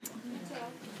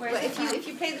Well, if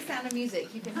you play The Sound of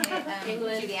Music, you can hear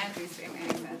Julie Andrews doing my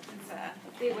accent.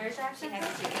 Wait, where's the accent? She has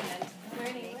it to England. Where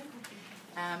in England?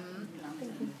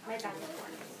 London. My dad was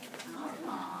born.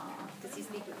 Does he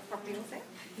speak properly also?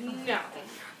 No,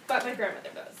 but my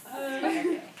grandmother does.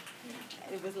 Okay.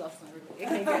 It was lost on everybody.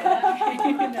 Okay, good.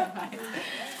 No,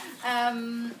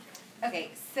 fine.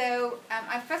 Okay, so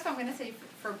first of all, I'm going to say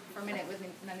for a minute, with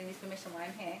Nalini's permission, why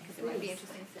I'm here, because it might be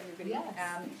interesting to everybody. Yes.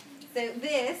 So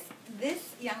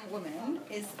this young woman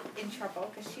is in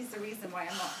trouble because she's the reason why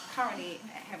I'm not currently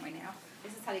at home right now.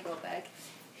 This is Tali Goldberg,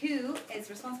 who is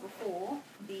responsible for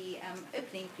the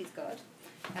opening, please God,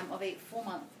 of a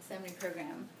 4-month seminary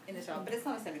program in Israel. But it's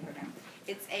not a seminary program.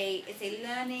 It's a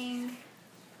learning.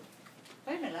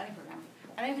 Not even a learning program.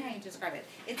 I don't know how you describe it.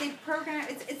 It's a program.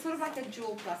 It's sort of like a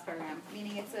Jewel Plus program,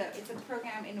 meaning it's a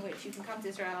program in which you can come to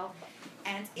Israel,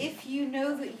 and if you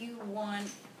know that you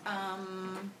want,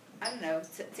 I don't know,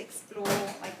 to explore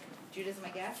like Judaism, I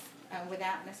guess,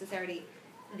 without necessarily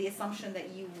the assumption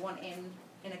that you want in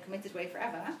a committed way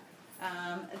forever,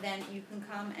 then you can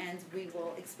come and we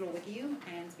will explore with you,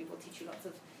 and we will teach you lots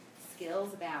of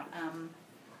skills about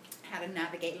how to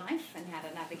navigate life, and how to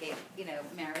navigate,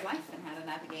 married life, and how to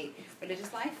navigate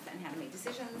religious life, and how to make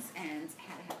decisions, and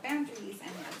how to have boundaries,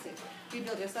 and how to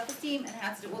rebuild your self-esteem, and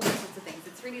how to do all those sorts of things.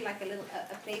 It's really like a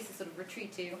place to sort of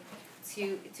retreat to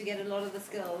get a lot of the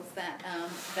skills that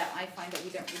I find that we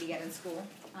don't really get in school,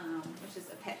 which is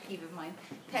a pet peeve of mine.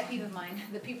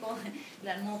 The people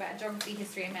learn more about geography,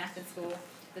 history, and math in school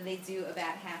than they do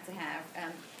about how to have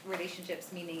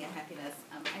relationships, meaning, and happiness.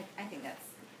 I think that's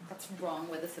wrong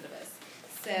with the syllabus.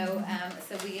 So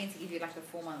we're going to give you like a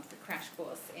 4-month crash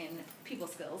course in people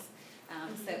skills.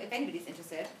 So if anybody's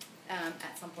interested,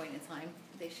 at some point in time,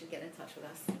 they should get in touch with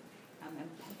us. And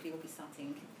hopefully we'll be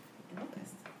starting in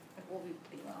August. If all will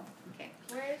be well. Okay.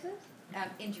 Where is this?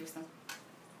 In Jerusalem.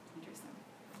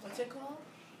 What's it called?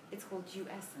 It's called Jew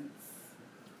Essence.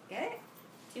 Get it?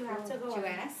 Do you have to go Jew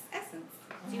on? Essence.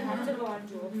 Do you have to go on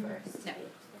Jewel first? No.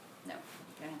 You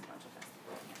don't have to watch it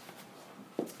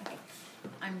first. Okay.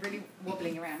 I'm really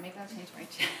wobbling around. Maybe I'll change my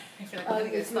chair. I feel like I'm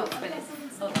going to stop spinning.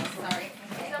 Hold on, sorry. Is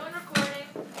someone recording?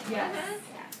 Yes.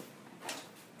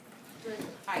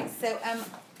 Alright, so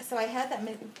I heard that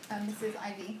Mrs.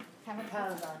 Ivy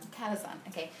Calazan,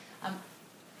 okay,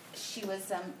 she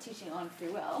was teaching on free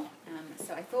will,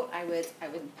 so I thought I would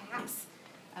perhaps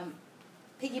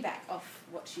piggyback off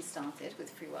what she started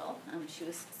with free will. She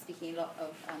was speaking a lot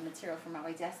of material from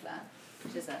Rabbi Dessler,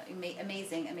 which is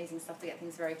amazing stuff to get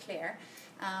things very clear.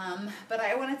 But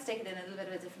I wanted to take it in a little bit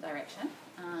of a different direction.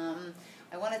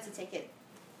 I wanted to take it.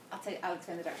 I'll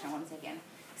explain the direction I want to take it in.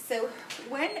 So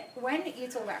when you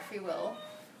talk about free will,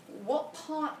 what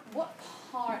part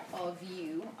of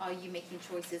you are you making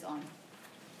choices on?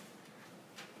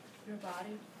 Your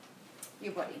body.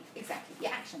 Your body, exactly.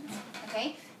 Your actions.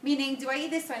 Okay? Meaning, do I eat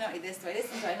this? Do I not eat this? Do I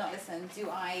listen? Do I not listen? Do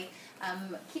I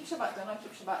keep Shabbat? Do I not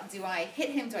keep Shabbat? Do I hit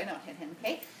him? Do I not hit him?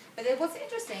 Okay? But then what's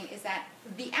interesting is that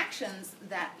the actions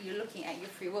that you're looking at, your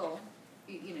free will,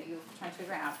 you're trying to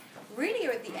figure out, really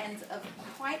are at the end of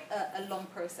quite a long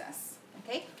process.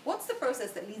 Okay? What's the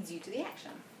process that leads you to the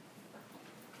action?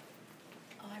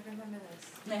 Oh, I remember this.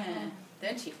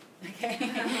 Don't you? Okay.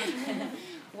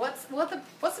 What's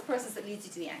the process that leads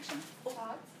you to the action?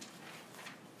 Thoughts?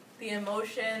 The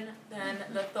emotion, then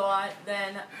the thought,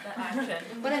 then the action.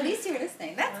 But at least you were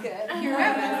listening. That's good. You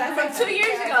remember. That's From 2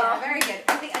 years ago. Very good.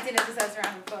 I think I did exercise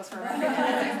around the applause for a round.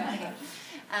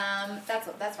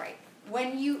 That's right.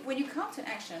 When you come to an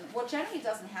action, what generally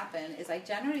doesn't happen is I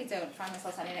generally don't find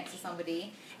myself standing next to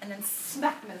somebody and then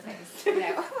smack them in the face.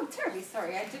 Oh, I'm terribly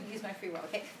sorry. I didn't use my free will.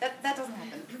 Okay, that doesn't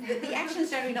happen. The action is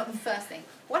generally not the first thing.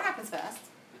 What happens first?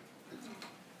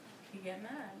 You get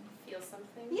mad. Feel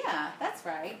something? Yeah, that's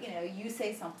right. You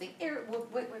say something.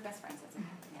 We're best friends.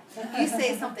 Yeah. You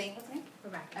say something. What's your name?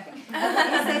 Rebecca. Okay.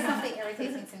 You say something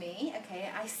irritating to me. Okay,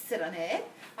 I sit on it.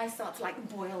 I start to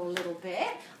boil a little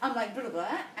bit. I'm like blah blah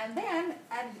blah, and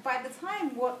by the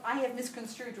time what I have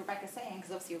misconstrued Rebecca saying,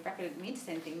 because obviously Rebecca didn't mean to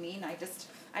say anything mean. I just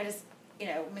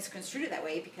misconstrued it that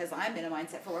way because I'm in a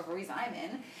mindset for whatever reason I'm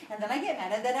in, and then I get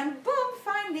mad, and then I'm boom,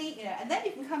 finally, and then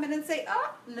you can come in and say,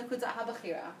 Nakuda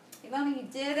habachira. Ilana, you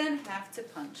didn't have to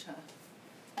punch her.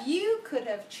 You could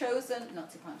have chosen not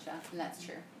to punch her, and that's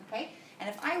true, okay? And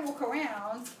if I walk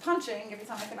around punching every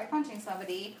time I feel like punching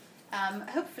somebody,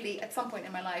 hopefully at some point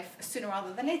in my life, sooner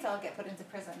rather than later, I'll get put into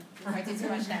prison if I do too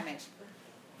much damage,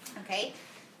 okay?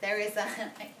 There is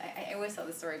I always tell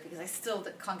this story because I still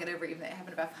can't get over it, even though it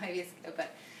happened about 5 years ago,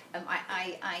 but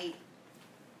I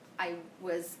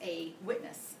was a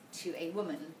witness to a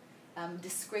woman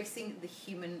disgracing the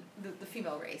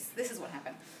female race. This is what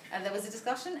happened. There was a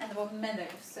discussion, and there were men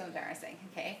that were so embarrassing,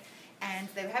 okay? And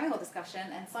they were having a whole discussion,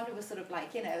 and somebody was sort of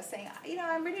like, saying,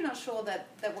 I'm really not sure that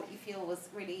what you feel was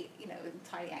really,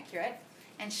 entirely accurate.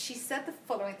 And she said the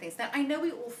following things. Now, I know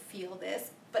we all feel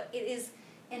this, but it is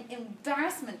an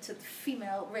embarrassment to the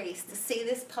female race to say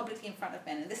this publicly in front of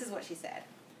men. And this is what she said.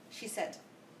 She said,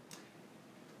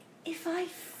 if I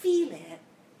feel it,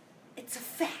 it's a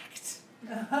fact.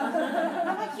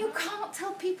 I'm like, you can't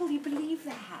tell people you believe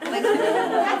that. Like,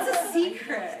 that's a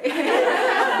secret.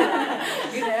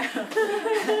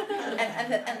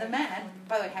 And the man,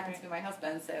 by the way, happened to be my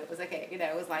husband, so it was okay.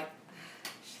 It was like,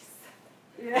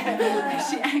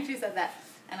 she actually said that.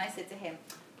 And I said to him,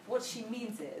 what she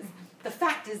means is, the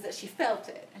fact is that she felt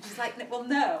it. And she's like, well,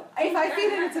 no. If I feel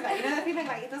it, it's a fact. That feeling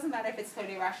like, it doesn't matter if it's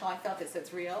totally irrational, I felt it, so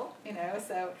it's real.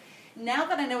 So now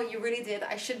that I know what you really did,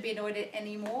 I shouldn't be annoyed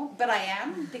anymore, but I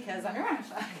am, because I'm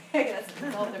irrational. Okay, that's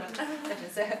a whole different question.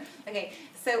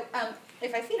 So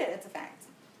if I feel it, it's a fact.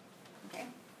 Okay?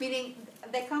 Meaning,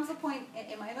 there comes a point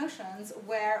in my emotions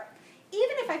where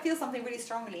even if I feel something really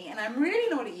strongly, and I'm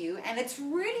really annoyed at you, and it's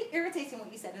really irritating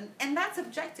what you said, and that's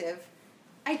objective,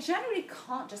 I generally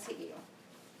can't just hit you,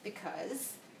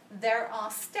 because there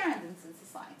are standards in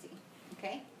society,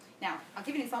 okay? Now, I'll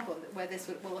give you an example where this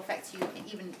will affect you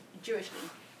even Jewishly.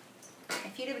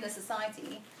 If you live in a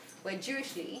society where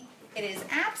Jewishly, it is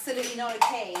absolutely not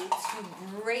okay to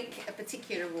break a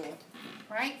particular rule,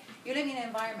 right? You're living in an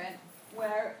environment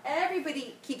where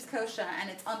everybody keeps kosher and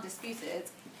it's undisputed,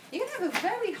 you're going to have a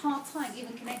very hard time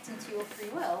even connecting to your free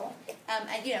will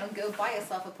and go buy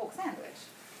yourself a pork sandwich.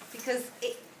 Because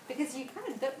you kind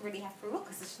of don't really have free will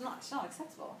because it's not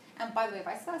acceptable. And by the way,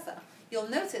 vice versa. You'll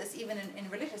notice even in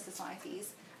religious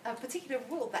societies a particular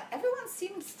rule that everyone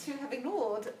seems to have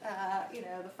ignored,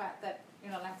 the fact that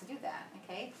you're not allowed to do that,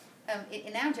 okay?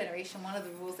 In our generation, one of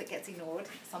the rules that gets ignored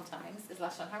sometimes is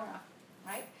Lashon Hara,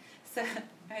 right? So,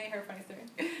 I hear a funny story.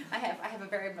 I have a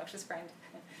very obnoxious friend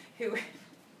who...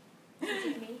 Is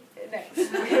it me? No.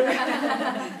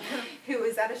 Who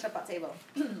was at a Shabbat table.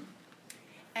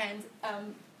 And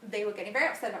they were getting very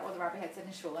upset about what the rabbi had said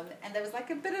in shul, and there was like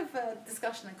a bit of a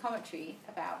discussion and commentary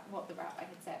about what the rabbi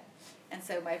had said. And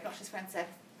so my obnoxious friend said,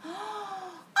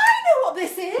 oh, I know what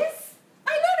this is!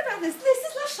 I learned about this! This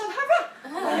is Lashon Hara!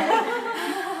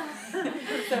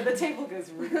 So the table goes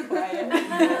really quiet.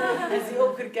 As the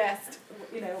awkward guest,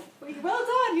 well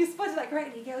done, you spotted that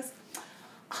correctly. He goes,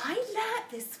 I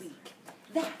learned this week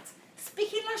that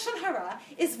speaking Lashon Hara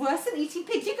is worse than eating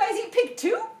pig. You guys eat pig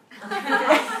too?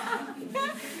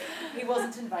 He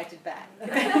wasn't invited back.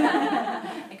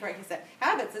 And correctly said,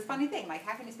 however, it's this funny thing, like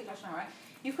how can you speak Lashon Hara?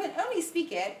 You can only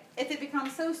speak it if it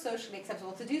becomes so socially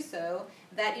acceptable to do so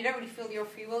that you don't really feel your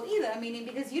free will either, meaning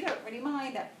because you don't really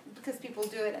mind that because people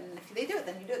do it, and if they do it,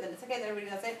 then you do it, then it's okay, then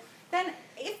everybody does it. Then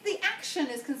if the action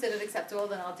is considered acceptable,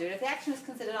 then I'll do it. If the action is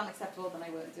considered unacceptable, then I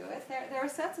won't do it. There are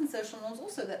certain social norms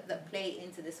also that play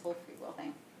into this whole free will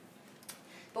thing.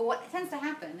 But what tends to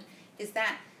happen is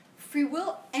that free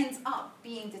will ends up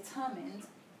being determined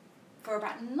for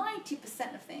about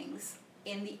 90% of things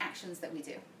in the actions that we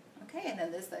do. Okay, and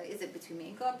then there's is it between me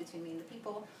and God, between me and the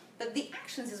people? But the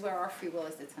actions is where our free will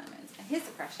is determined. And here's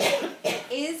the question.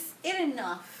 Is it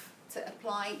enough to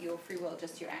apply your free will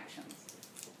just to your actions?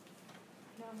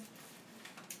 No.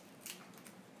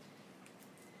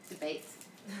 Debate.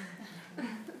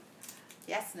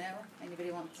 Yes, no?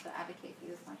 Anybody want to advocate for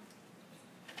this one?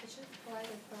 It should apply to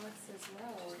thoughts as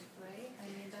well, right? I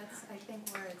mean, that's, I think,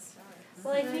 where it starts.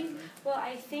 Well,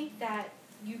 I think that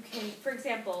you can, for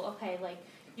example, okay, like,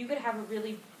 you could have a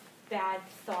really bad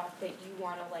thought that you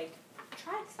want to, like,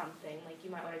 try something, like you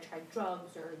might want to try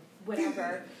drugs or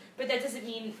whatever, but that doesn't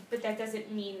mean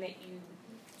that you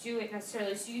do it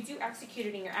necessarily. So you do execute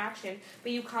it in your action,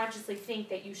 but you consciously think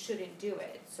that you shouldn't do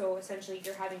it. So essentially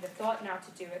you're having the thought not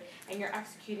to do it, and you're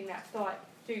executing that thought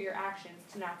through your actions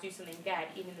to not do something bad,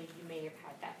 even though you may have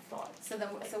had that thought. So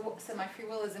my free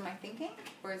will is in my thinking,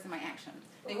 or is in my action?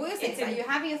 I mean, what you're saying is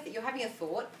that you're having a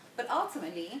thought, but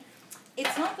ultimately,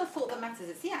 it's not the thought that matters,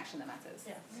 it's the action that matters.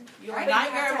 Yeah.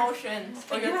 Not your emotions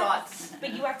or your thoughts.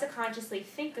 But you have to consciously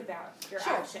think about your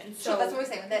actions. So that's what we're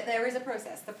saying. There is a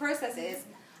process. The process is,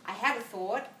 I had a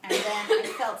thought, and then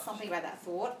I felt something about that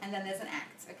thought, and then there's an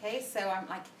act, okay? So I'm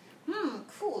like,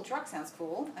 cool, drug sounds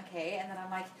cool, okay? And then I'm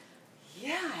like,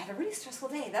 yeah, I had a really stressful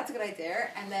day, that's a good idea,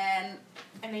 and then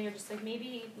you're just like,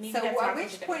 maybe so that's at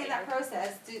which point in that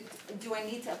process do I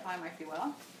need to apply my free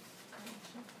will?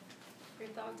 Your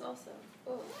thoughts also.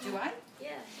 Oh. Do I?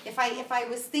 Yeah. If I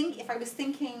was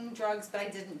thinking drugs but I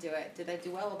didn't do it, did I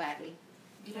do well or badly?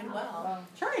 You did well.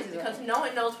 Sure you did well. Because no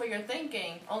one knows what you're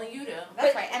thinking. Only you do.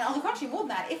 That's right. And on the contrary, more than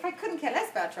that, if I couldn't care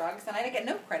less about drugs, then I don't get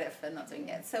no credit for not doing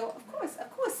it. So of course,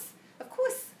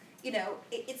 you know,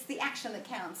 it's the action that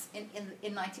counts in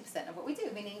 90% of what we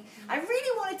do. Meaning, I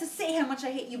really wanted to say how much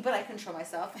I hate you, but I control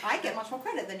myself. I get much more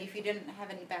credit than if you didn't have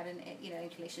any bad,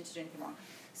 inclination to do anything wrong.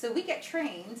 So we get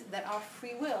trained that our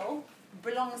free will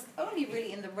belongs only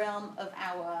really in the realm of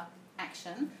our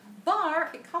action, bar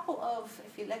a couple of,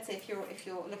 let's say if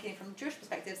you're looking from Jewish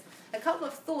perspectives, a couple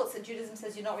of thoughts that Judaism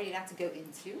says you're not really allowed to go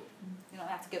into. You're not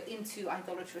allowed to go into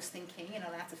idolatrous thinking. You're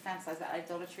not allowed to fantasize about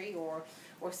idolatry or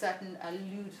certain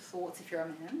lewd thoughts if you're a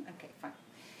man. Okay, fine.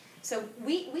 So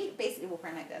we basically walk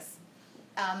around like this.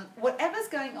 Whatever's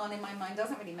going on in my mind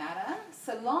doesn't really matter,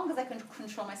 so long as I can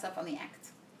control myself on the act.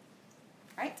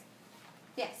 Right?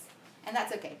 Yes. And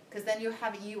that's okay, because then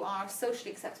you are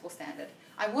socially acceptable standard.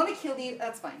 I want to kill you,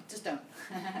 that's fine, just don't.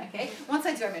 Okay? Once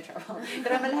I do, I'm in trouble.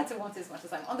 But I'm allowed to want it as much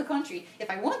as I want. On the contrary, if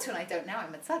I want to and I don't now,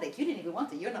 I'm a tzaddik. You didn't even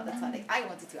want it, you're not a tzaddik. I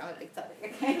wanted to, I'm a big tzaddik.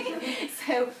 Okay?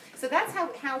 So that's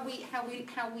how we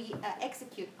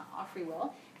execute our free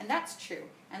will, and that's true.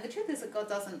 And the truth is that God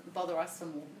doesn't bother us for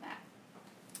more than that.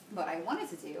 What I wanted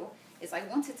to do is I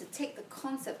wanted to take the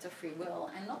concept of free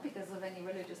will, and not because of any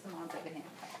religious demands over him,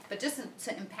 but just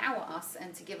to empower us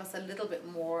and to give us a little bit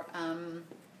more,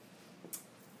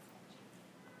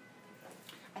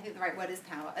 I think the right word is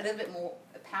power, a little bit more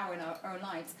power in our own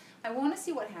lives. I want to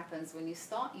see what happens when you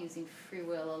start using free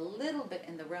will a little bit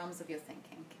in the realms of your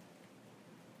thinking.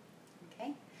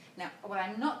 Okay? Now, what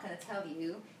I'm not going to tell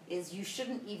you is you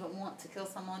shouldn't even want to kill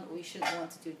someone, or you shouldn't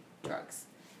want to do drugs,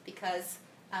 because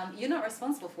you're not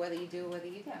responsible for whether you do or whether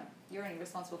you don't. You're only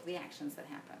responsible for the actions that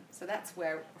happen. So that's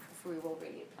where free will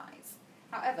really applies.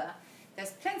 However,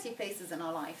 there's plenty of places in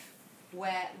our life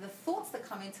where the thoughts that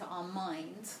come into our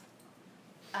mind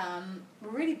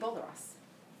really bother us.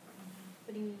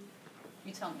 What do you mean?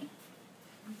 You tell me.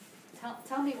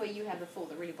 Tell me where you had the thought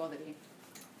that really bothered you.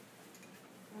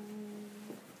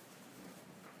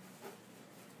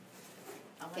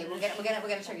 Okay, we're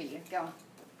gonna trigger you. Go on.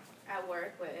 At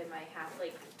work, what it might have,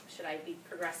 like, should I be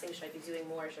progressing, should I be doing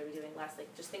more, should I be doing less,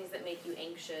 like, just things that make you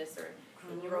anxious, or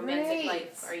in your romantic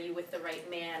life, are you with the right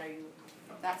man, are you...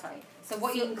 That's right. So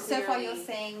so far you're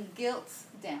saying guilt,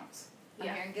 doubt.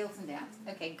 I'm hearing guilt and doubt.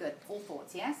 Okay, good. All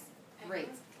thoughts, yes? Great.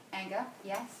 Anger,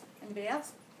 yes? Anybody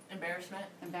else? Embarrassment.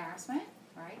 Embarrassment,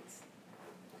 right.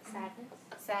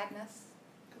 Sadness.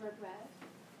 Regret.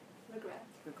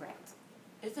 Regret.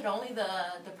 Is it only the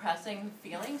depressing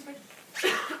feelings?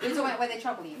 You're talking about where they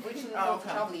trouble you. Which of the thoughts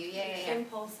trouble you? Yeah.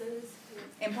 Impulses.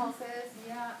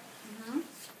 Yeah. Mm-hmm.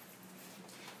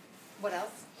 What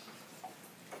else?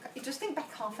 Just think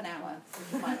back half an hour.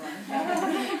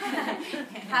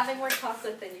 Having more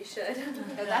chocolate than you should.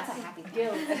 Oh, that's a happy thing.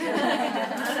 Guilt.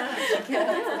 Guilt,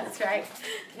 that's right.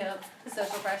 Guilt,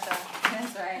 social pressure,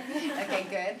 that's right. Okay,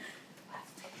 good.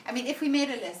 I mean, if we made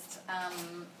a list,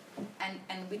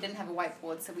 and we didn't have a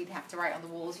whiteboard, so we'd have to write on the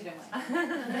walls, you don't mind.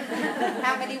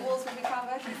 How many walls would we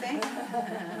cover, do you think?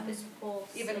 This whole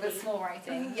Even city. with small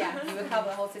writing, yeah, you would cover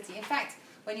the whole city. In fact,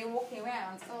 when you're walking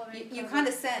around, you kind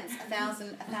of sense a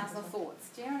thousand thoughts.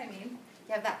 Do you know what I mean?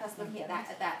 You have that person looking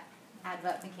at that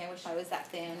advert thinking, I wish I was that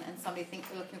thin, and somebody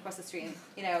looking across the street,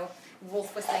 and,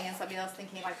 wolf whistling, and somebody else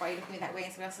thinking, like, why are you looking at me that way,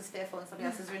 and somebody else is fearful, and somebody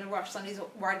else is in a rush, somebody's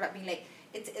worried about being late.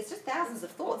 It's just thousands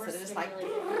of thoughts that are just like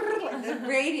the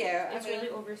radio. It's really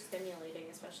overstimulating,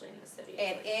 especially in the city.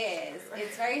 It is.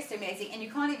 It's very stimulating, and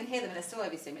you can't even hear them, and it's still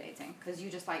overstimulating because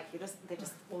they're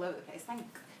just all over the place.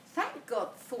 Thank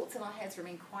God, thoughts in our heads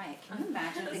remain quiet. Can you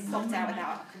imagine if they popped out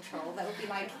without our control? That would be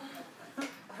like.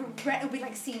 It would be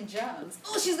like seeing germs.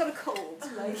 Oh, she's got a cold.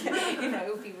 It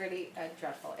would be really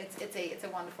dreadful. It's a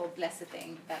wonderful, blessed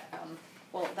thing that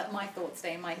that my thoughts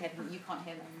stay in my head and you can't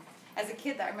hear them. As a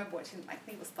kid, I remember watching, I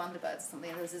think it was Thunderbirds or something,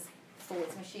 and there was this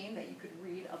thoughts machine that you could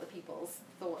read other people's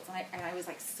thoughts, and I was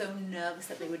like so nervous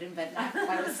that they would invent that while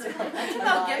I was still That's a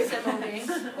Mel Gibson movie.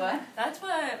 What? That's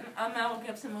what a Mel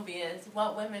Gibson movie is.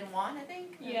 What Women Want, I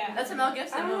think. Yeah. That's a Mel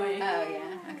Gibson movie. Oh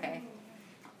yeah. Okay.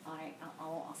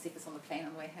 I'll see if it's on the plane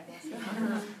on the way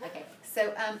home. Okay.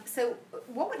 So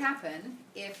what would happen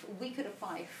if we could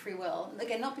apply free will?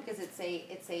 Again, not because it's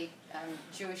a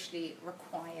Jewishly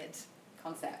required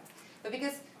concept, but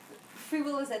because free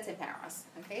will is there to empower us.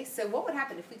 Okay. So what would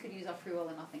happen if we could use our free will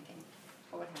in our thinking?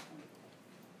 What would happen?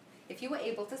 If you were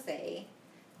able to say,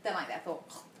 don't like that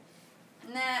thought.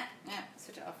 Nah,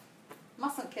 switch it off.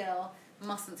 Mustn't kill.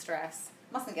 Mustn't stress.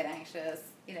 Mustn't get anxious.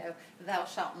 Thou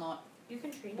shalt not. You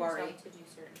can train worry. yourself to do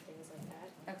certain things like that.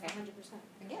 Okay.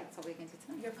 100%. Yeah, that's what we're going to do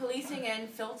tonight. You're policing and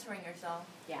filtering yourself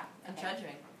Yeah. and Okay.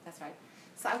 judging. That's right.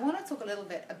 So I want to talk a little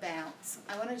bit about,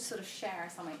 I want to sort of share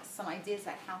some ideas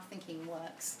about how thinking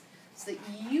works, so that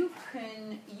you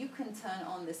can turn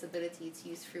on this ability to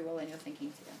use free will in your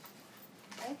thinking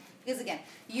too. Okay? Because again,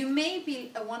 you may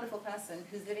be a wonderful person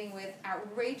who's living with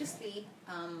outrageously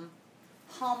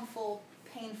harmful,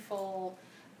 painful,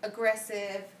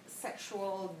 aggressive,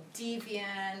 sexual,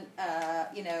 deviant,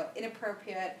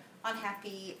 inappropriate,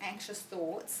 unhappy, anxious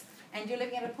thoughts, and you're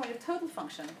living at a point of total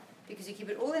function because you keep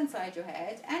it all inside your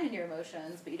head and in your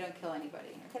emotions, but you don't kill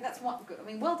anybody. Okay, that's one good. I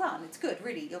mean, well done. It's good,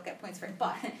 really. You'll get points for it,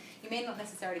 but you may not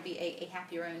necessarily be a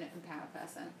happier and empowered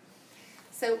person.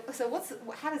 So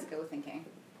how does it go with thinking?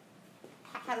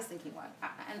 How does thinking work?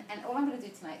 And all I'm going to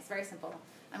do tonight is very simple.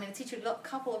 I'm going to teach you a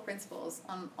couple of principles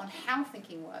on how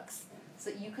thinking works, so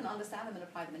that you can understand them and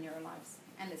apply them in your own lives.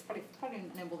 And it's probably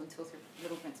no more than 2 or 3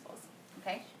 little principles.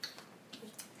 Okay?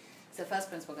 So first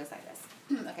principle goes like this.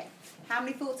 Okay. How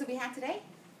many thoughts have we had today?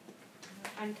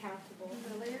 Uncountable.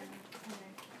 Earlier?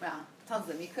 Well, tons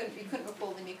of them. You couldn't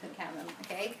recall them. You couldn't count them.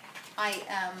 Okay.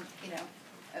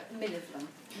 Millions of them.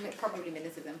 Probably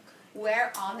millions of them.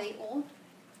 Where are they all?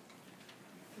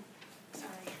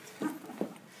 Sorry.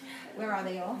 Where are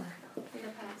they all? In the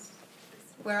past.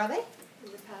 Where are they?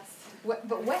 In the past.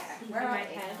 But where? Where In are my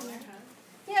they? head.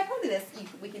 Yeah, probably this.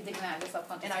 We can dig them out of your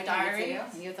subconscious. In our if you need diary.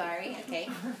 to. In your diary, okay.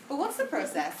 But what's the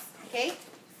process? Okay,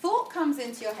 thought comes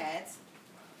into your head.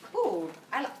 Ooh,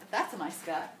 that's a nice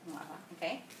skirt.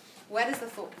 Okay, where does the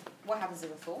thought? What happens to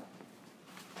the thought?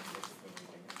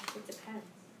 It depends.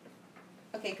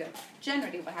 Okay, good.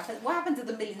 Generally, what happens? What happened to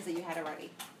the millions that you had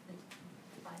already?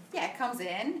 Yeah, it comes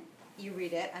in. You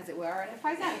read it, as it were, and it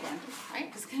flies out again.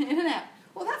 Right, just in and out.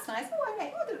 Well, that's nice. Oh,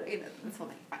 okay. That's all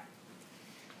right. Fine.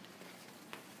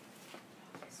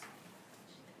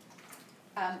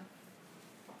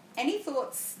 Any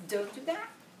thoughts don't do that?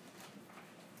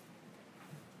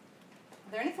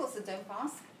 Are there any thoughts that don't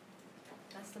pass?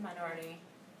 That's the minority.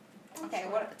 Okay,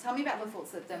 tell me about the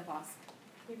thoughts that don't pass.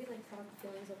 Maybe like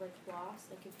feelings of like loss,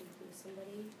 like if you lose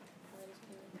somebody.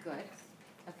 Good.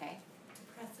 Okay.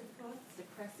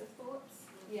 Depressive thoughts?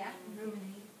 Yeah.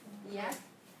 Yeah.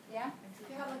 Yeah.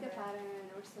 You have like a pattern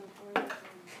or something.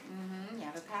 You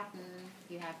have a pattern.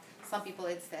 You have some people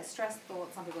it's their stress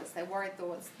thoughts, some people it's their worried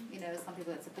thoughts, some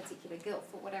people it's a particular guilt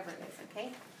thought, whatever it is,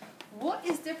 okay? What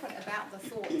is different about the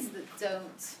thoughts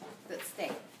that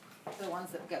stay, the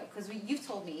ones that go? Because you've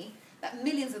told me that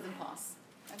millions of them pass,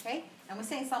 okay? And we're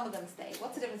saying some of them stay.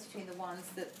 What's the difference between the ones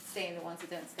that stay and the ones that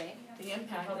don't stay? The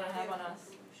impact that they have on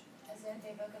us. As in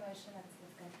they evoke emotion, that's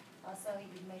good. Also,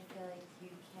 you may feel like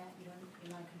you're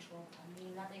not in control. I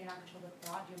mean, not that you're not in control of the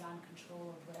thought, you're not in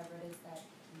control of whatever it is that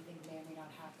you think may or may not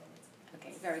happen.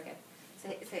 Okay, very good. So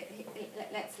let's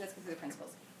go through the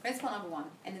principles. Principle number 1,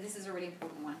 and this is a really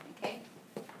important one, okay?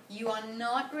 You are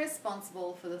not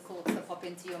responsible for the thoughts that pop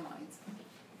into your mind.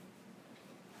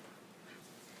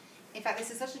 In fact,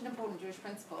 this is such an important Jewish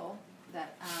principle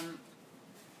that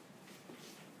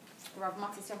the Rav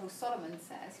Matisyahu Solomon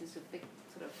says, who's a big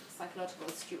sort of psychological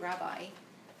astute rabbi,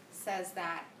 says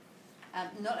that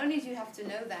not only do you have to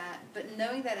know that, but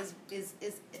knowing that is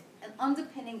an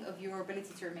underpinning of your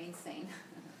ability to remain sane.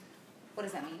 What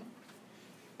does that mean?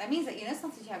 That means that,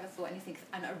 sometimes you have a thought and you think,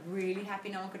 I'm really happy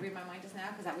no one could read my mind just now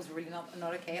because that was really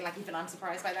not okay. Like, even I'm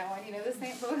surprised by that one. The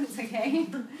same thought, it's okay.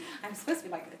 I'm supposed to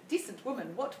be like a decent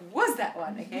woman. What was that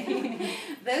one, okay?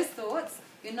 Those thoughts,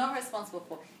 you're not responsible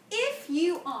for. If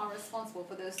you are responsible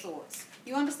for those thoughts,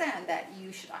 you understand that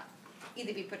you should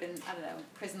either be put in,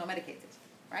 prison or medicated.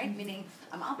 Right? Meaning,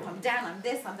 I'm up, I'm down, I'm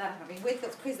this, I'm that, I'm having weird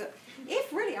thoughts, crazy.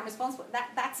 If really I'm responsible,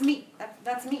 that's me,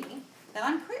 that's me, then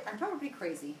I'm probably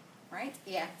crazy, right?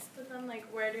 Yeah. But then,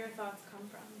 where do your thoughts come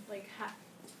from?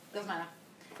 Doesn't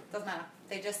matter.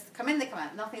 They just come in, they come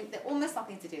out. They're almost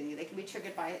nothing to do with you. They can be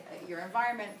triggered by your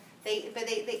environment.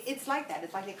 It's like that.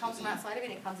 It's like it comes from outside of you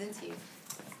and it comes into you.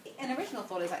 An original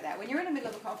thought is like that. When you're in the middle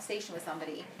of a conversation with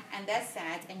somebody and they're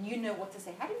sad and you know what to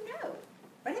say, how do you know?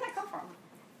 Where did that come from?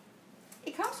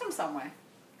 It comes from somewhere.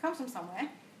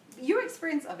 Your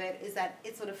experience of it is that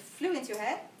it sort of flew into your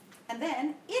head, and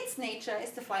then its nature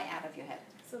is to fly out of your head.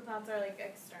 So thoughts are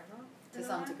external? To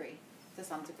some degree,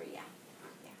 yeah.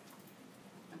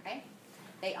 Okay?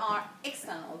 They are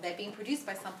external. They're being produced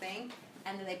by something,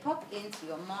 and then they pop into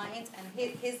your mind, and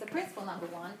here's the principle number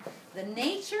 1. The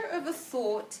nature of a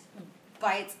thought,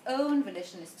 by its own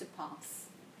volition, is to pass.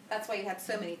 That's why you had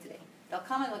so many today. They'll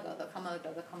come and they'll go, they'll come and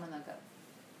they'll go, they'll come and they'll go.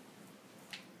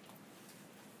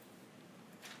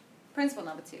 Principle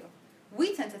number 2.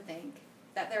 We tend to think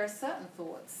that there are certain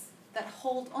thoughts that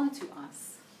hold on to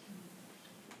us.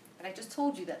 But I just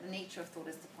told you that the nature of thought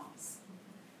is to pass.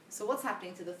 So what's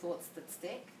happening to the thoughts that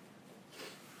stick?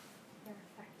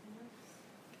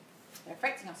 They're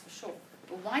affecting us for sure.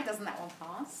 But why doesn't that one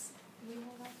pass? We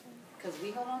hold on to Because we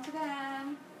hold on to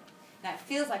them. Now, it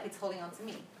feels like it's holding on to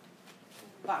me.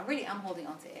 But really, I'm holding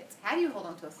on to it. How do you hold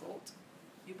on to a thought?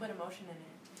 You put emotion in it.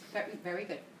 Very, very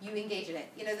good. You engage in it.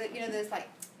 There's like,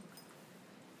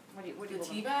 what do you The call them?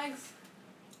 tea bags?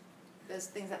 Those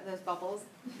things those bubbles.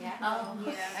 Yeah. Oh,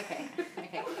 yeah. Okay.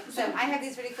 So I have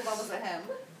these really cool bubbles at home.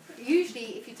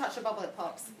 Usually, if you touch a bubble, it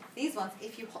pops. These ones,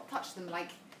 if you touch them,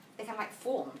 like they can like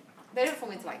form. They don't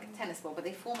form into like a tennis ball, but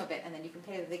they form a bit, and then you can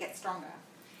play with them. They get stronger.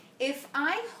 If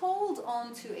I hold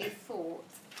on to a thought,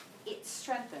 it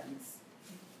strengthens.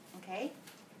 Okay.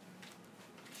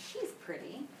 She's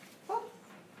pretty. Oh.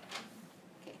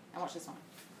 Okay. Now watch this one.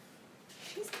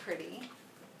 She's pretty.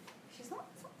 It's not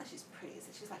that she's pretty, it's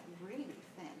that she's like really, really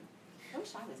thin. I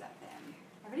wish I was that thin.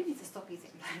 I really need to stop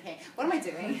eating. Okay, what am I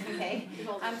doing? Okay,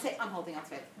 I'm holding on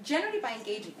to it. Generally by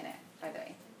engaging in it, by the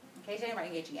way. Okay, generally by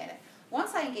engaging in it.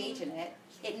 Once I engage in it,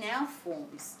 it now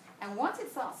forms. And once it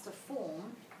starts to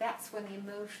form, that's when the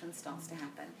emotion starts to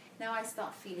happen. Now I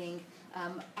start feeling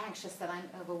anxious that I'm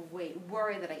overweight,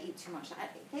 worried that I eat too much.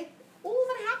 All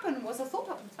that happened was a thought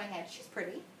popped into my head, she's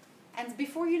pretty. And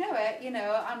before you know it,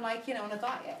 I'm like, on a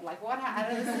diet. Like, what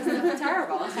happened? This is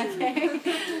terrible, okay?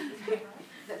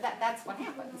 That's what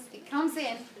happens. It comes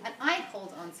in, and I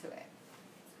hold on to it.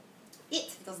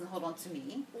 It doesn't hold on to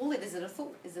me. All it is a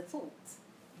thought. It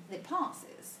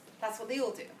passes. That's what they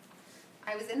all do.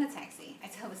 I was in a taxi. I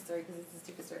tell this story because it's a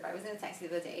stupid story, but I was in a taxi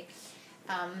the other day,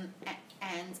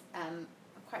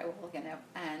 quite a while ago now,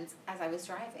 and as I was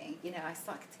driving, I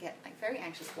started to get like very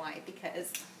anxious. Why?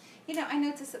 Because I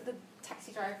noticed that the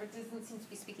taxi driver doesn't seem to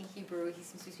be speaking Hebrew. He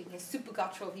seems to be speaking a super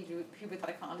guttural Hebrew that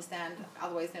I can't understand,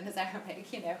 otherwise known as Arabic,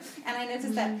 And I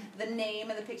noticed that the name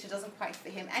and the picture doesn't quite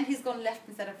fit him, and he's gone left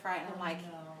instead of right, and I'm like,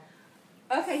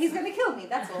 okay, he's going to kill me,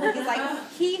 that's all. He's like,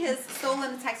 he has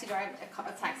stolen a taxi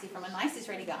from a nice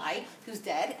Israeli guy who's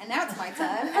dead, and now it's my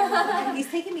turn, and he's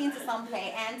taking me into some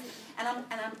play, and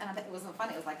it wasn't fun.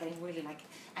 It was like getting really like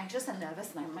anxious and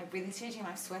nervous, and my breathing's changing, and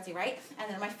I'm sweaty, right? And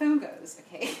then my phone goes,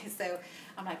 okay? So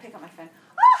I'm like, pick up my phone.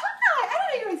 Oh, hi! I don't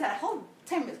know you're into that whole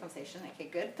 10 minutes conversation. Okay,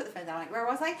 good. Put the phone down. Like, where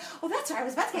was I? Oh, that's right. I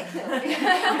was about to get killed.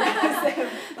 So,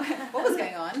 what was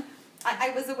going on?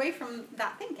 I was away from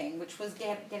that thinking, which was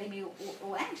getting me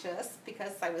all anxious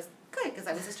because I was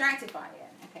distracted by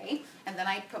it, okay? And then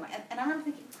I and I remember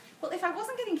thinking, well, if I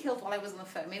wasn't getting killed while I was on the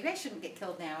phone, maybe I shouldn't get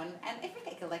killed now. And if I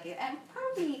get killed, I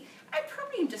probably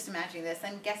am just imagining this.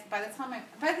 And guess by the time I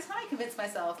convinced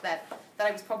myself that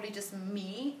I was probably just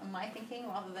me and my thinking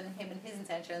rather than him and his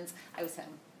intentions, I was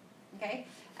home. Okay,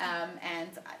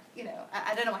 and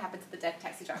I don't know what happened to the dead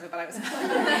taxi driver, but I was. So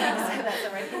that's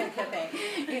already a good thing,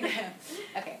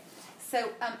 Okay,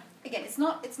 so again, it's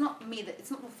not me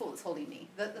it's not the thought that's holding me.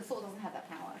 The thought doesn't have that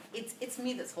power. It's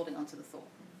me that's holding on to the thought.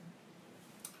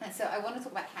 And so I want to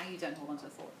talk about how you don't hold on to the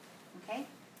thought. Okay,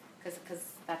 because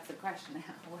that's the question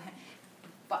now.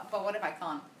 But what if I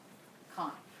can't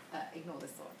ignore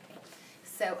this thought? Okay?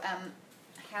 So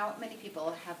how many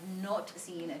people have not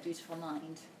seen A Beautiful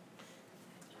Mind?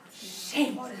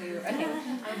 Shame on you. Okay,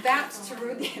 I'm about to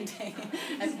ruin the ending.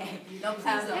 Okay,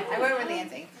 I won't ruin the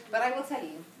ending, but I will tell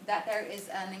you that there is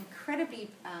an incredibly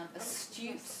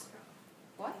astute.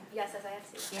 What? Yes, I have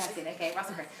seen. You have seen. Okay,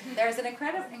 Russell Crowe. There is an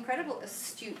incredible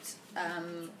astute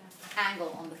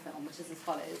angle on the film, which is as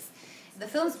follows. The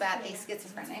film's about a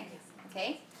schizophrenic.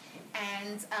 Okay.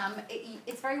 And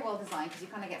it's very well designed because you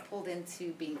kind of get pulled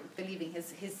into believing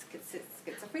his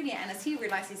schizophrenia, and as he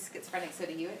realizes he's schizophrenic, so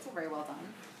do you. It's all very well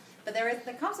done. But there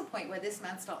comes a point where this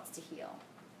man starts to heal.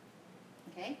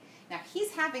 Okay? Now, he's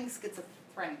having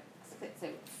schizophrenic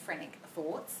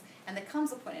thoughts, and there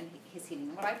comes a point in his healing.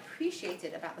 And what I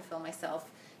appreciated about the film myself,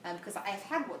 because I have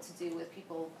had what to do with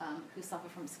people who suffer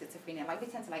from schizophrenia. Like, we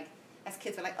tend to as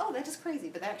kids, we're like, oh, they're just crazy,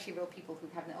 but they're actually real people who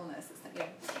have an illness.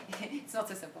 It's not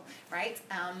so simple, right?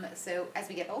 So as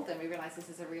we get older, we realize this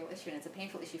is a real issue, and it's a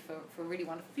painful issue for really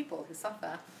wonderful people who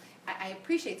suffer. I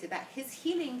appreciated that his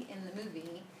healing in the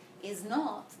movie is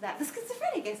not that the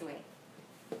schizophrenic goes away.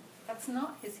 That's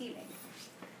not his healing.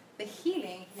 The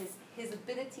healing is his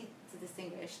ability to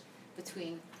distinguish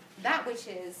between that which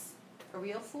is a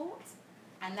real thought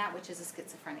and that which is a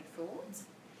schizophrenic thought,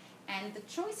 and the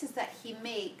choices that he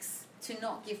makes to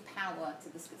not give power to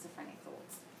the schizophrenic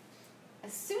thoughts.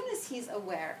 As soon as he's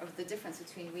aware of the difference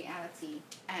between reality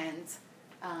and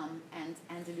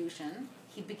delusion,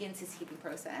 he begins his healing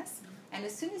process. And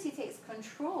as soon as he takes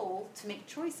control to make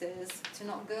choices to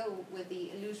not go with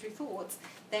the illusory thoughts,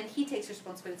 then he takes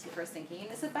responsibility for his thinking.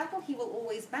 And it's a battle he will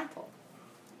always battle.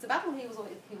 It's a battle he will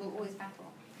always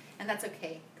battle. And that's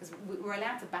okay, because we're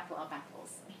allowed to battle our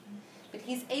battles. but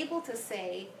he's able to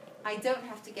say, I don't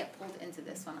have to get pulled into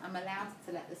this one. I'm allowed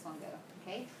to let this one go,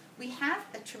 okay? We have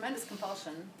a tremendous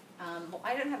compulsion. Well,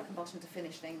 I don't have a compulsion to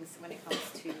finish things when it comes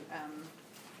to,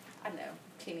 I don't know,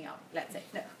 cleaning up, let's say.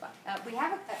 No, but we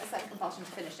have a certain compulsion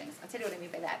to finish things. I'll tell you what I mean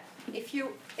by that. If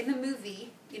you're in a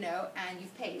movie, and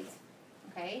you've paid,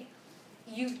 okay,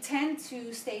 you tend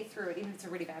to stay through it, even if it's a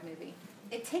really bad movie.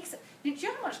 It takes, do you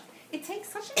know how much, it takes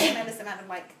such a tremendous amount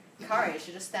of, courage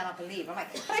to just stand up and leave. I'm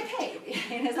like, but I paid.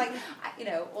 And it's like,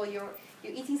 or you're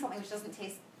eating something which doesn't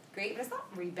taste great, but it's not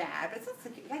really bad, but it's not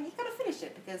like, you've got to finish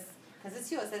it because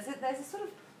it's yours. There's a sort of,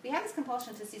 we have this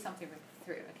compulsion to see something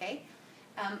through, okay?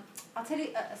 I'll tell you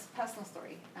a personal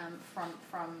story from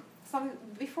something,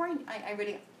 before I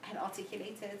really had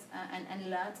articulated and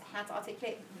learned how to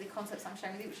articulate the concepts I'm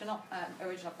sharing with you, which are not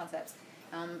original concepts.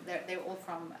 They're all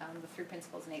from the 3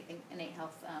 principles innate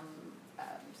health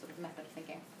sort of method of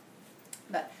thinking.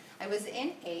 But I was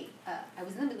in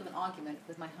the middle of an argument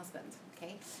with my husband,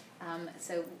 okay?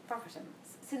 So,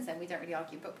 since then we don't really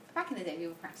argue, but back in the day we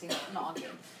were practicing not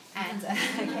arguing. And,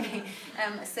 okay,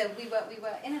 so we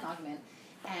were in an argument,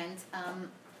 and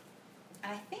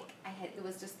I think it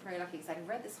was just very lucky because I'd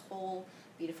read this whole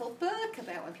beautiful book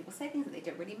about when people say things that they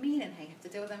don't really mean and how you have to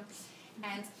deal with them.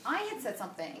 And I had said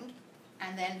something,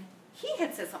 and then he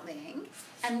had said something,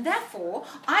 and therefore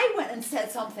I went and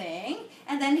said something,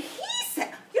 and then he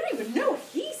said, you don't even know what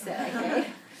he said,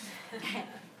 okay?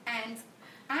 And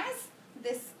as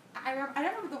this, I don't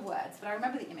remember the words, but I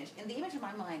remember the image. And the image in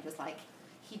my mind was like,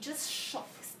 he just shot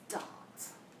this dart.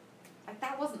 Like,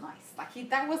 that wasn't nice.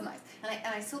 That wasn't nice.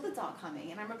 And I saw the dart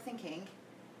coming, and I remember thinking,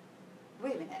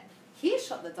 wait a minute, he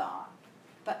shot the dart,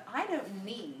 but I don't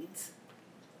need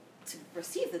to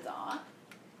receive the dart,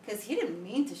 because he didn't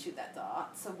mean to shoot that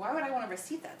dart, so why would I want to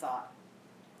receive that dart?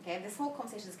 Okay, this whole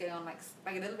conversation is going on like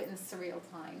a little bit in surreal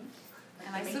time.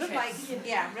 And I sort of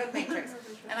real Matrix.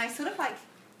 And I sort of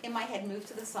in my head moved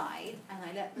to the side, and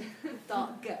I let the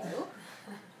dart go.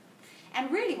 And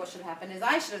really what should have happened is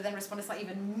I should have then responded slightly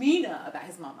even meaner about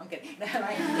his mom. I'm kidding. No,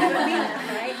 right? Meaner,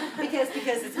 right? Because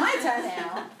it's my turn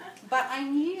now. But I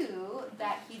knew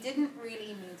that he didn't really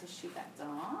mean to shoot that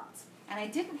dart. And I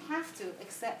didn't have to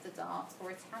accept the dart or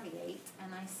retaliate.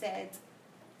 And I said,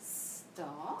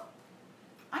 stop.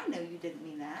 I know you didn't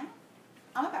mean that.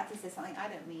 I'm about to say something I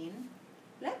don't mean.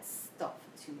 Let's stop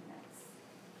for 2 minutes.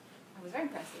 I was very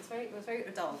impressed. It was very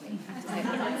dull of me.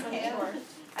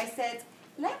 I said,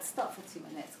 let's stop for 2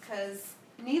 minutes, because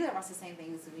neither of us are saying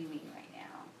things that we mean right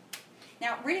now.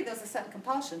 Now, really, there was a certain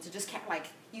compulsion to just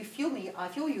you feel me, I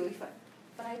feel you,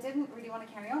 but I didn't really want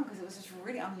to carry on because it was just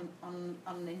really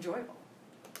unenjoyable.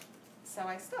 So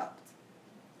I stopped.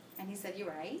 And he said, you're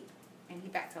right. And he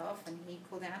backed off, and he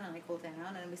cooled down, and I cooled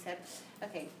down, and we said,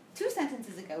 okay, 2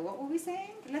 sentences ago, what were we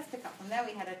saying? Let's pick up from there.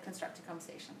 We had a constructive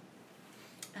conversation.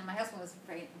 And my husband was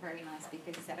very, very nice,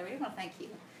 because he said, I really want to thank you.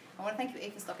 I want to thank you, A,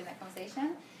 for stopping that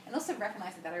conversation, and also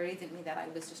recognizing that I really didn't mean that. I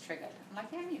was just triggered. I'm like,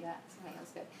 yeah, I knew that. Okay, that was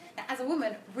good. Now, as a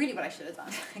woman, really what I should have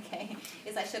done, okay,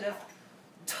 is I should have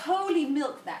totally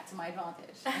milked that to my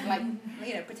advantage. And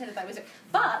pretended that I was it.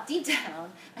 But deep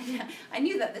down, I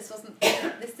knew that this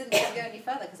didn't go any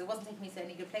further, because it wasn't taking me to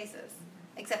any good places.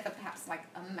 Except for perhaps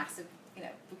a massive,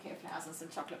 bouquet of flowers and some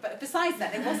chocolate. But besides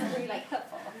that, it wasn't really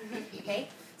hurtful. Okay?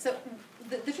 So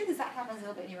the truth is that happens a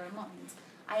little bit in your own mind.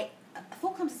 A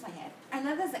thought comes into my head, and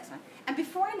then there's the next one. And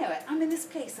before I know it, I'm in this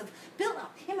place of built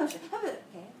up emotion.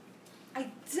 Okay?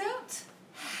 I don't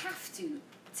have to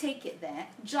take it there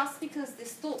just because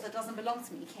this thought that doesn't belong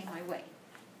to me came my way.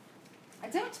 I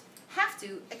don't have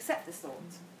to accept this thought.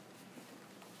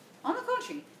 On the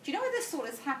contrary, do you know where this thought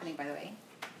is happening, by the way?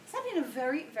 It's happening in a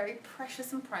very, very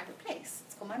precious and private place.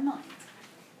 It's called my mind.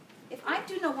 If I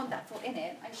do not want that thought in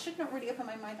it, I should not really open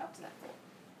my mind up to that thought.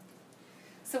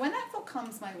 So when that thought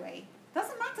comes my way, it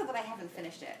doesn't matter that I haven't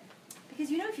finished it. Because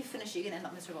if you finish it, you're going to end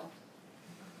up miserable.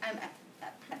 And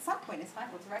at some point, it's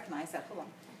vital to recognize that, hold on,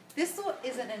 this thought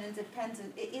isn't an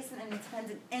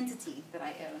independent entity that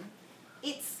I own.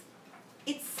 It's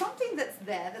something that's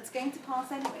there that's going to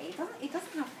pass anyway. It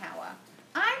doesn't have power.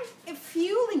 I'm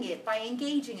fueling it by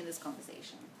engaging in this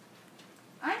conversation.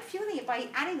 I'm fueling it by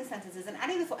adding the sentences and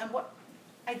adding the thought. And what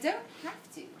I don't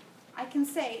have to. I can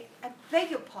say, I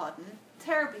beg your pardon,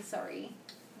 terribly sorry,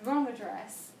 wrong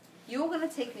address. You're going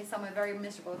to take me somewhere very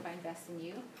miserable if I invest in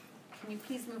you. Can you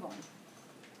please move on?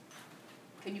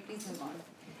 Can you please move on?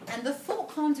 And the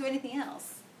thought can't do anything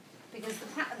else, because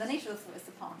the nature of the thought is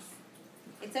to pass.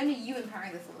 It's only you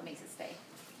empowering the thought that makes it stay.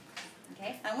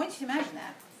 Okay? And I want you to imagine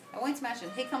that. I want you to imagine,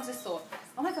 here comes this thought,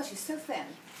 oh my gosh, you're so thin.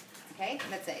 Okay?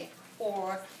 Let's say.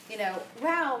 Or,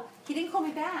 wow, he didn't call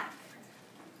me back.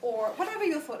 or whatever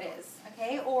your thought is,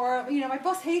 okay? Or, my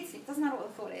boss hates me. It doesn't matter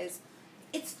what the thought is.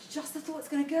 It's just a thought that's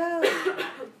going to go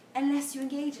unless you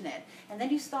engage in it. And then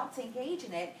you start to engage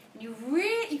in it, and you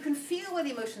can feel where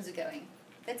the emotions are going.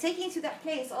 They're taking you to that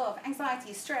place of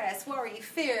anxiety, stress, worry,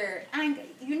 fear, anger.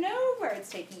 You know where it's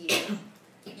taking you.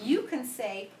 You can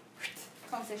say,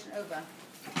 conversation over.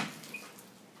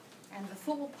 And the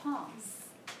thought will pass.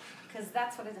 Because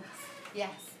that's what it does.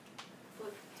 Yes.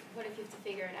 What if you have to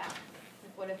figure it out?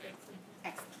 Like, what if it's...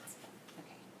 Excellent.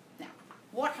 Okay. Now,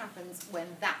 what happens when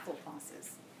that thought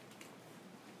passes?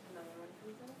 Another one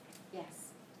comes up?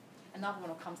 Yes. Another one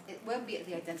will come. It won't be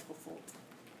the identical thought.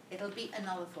 It'll be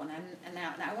another thought. And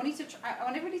now I want you to try. I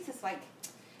want everybody to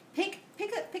pick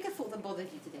a thought that bothered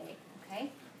you today.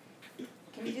 Okay.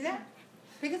 Can you do that?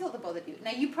 Pick a thought that bothered you.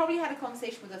 Now you probably had a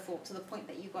conversation with a thought to the point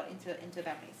that you got into a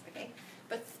bad place. Okay.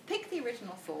 But pick the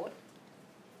original thought.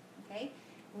 Okay.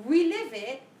 Relive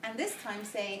it, and this time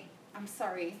say, "I'm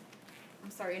sorry.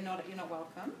 You're not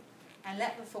welcome," and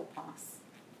let the thought pass.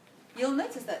 You'll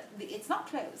notice that it's not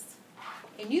closed.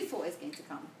 A new thought is going to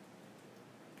come.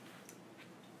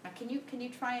 Now, can you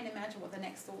try and imagine what the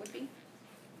next thought would be?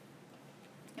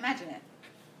 Imagine it.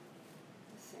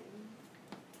 The same.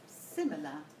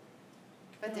 Similar,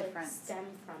 but Or, different. Like, stem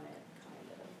from it, kind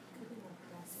of.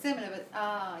 Similar,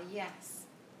 but yes.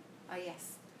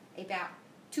 About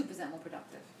 2% more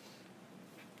productive.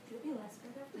 Should it be less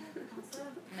productive also?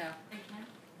 No.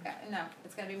 No,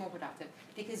 it's going to be more productive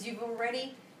because you've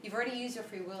already used your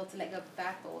free will to let go of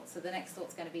bad thoughts, so the next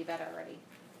thought's going to be better already.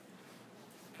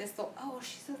 This thought, oh,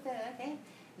 she's so thin, okay.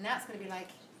 Now it's going to be like,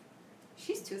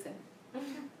 she's too thin,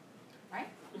 right?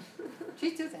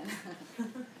 She's too thin.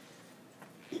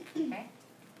 Okay.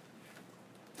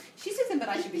 She's too thin, but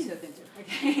I should be so thin too.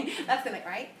 Okay, that's the next,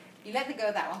 right? You let go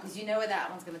of that one because you know where that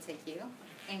one's going to take you.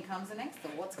 In comes the next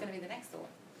thought. What's going to be the next thought?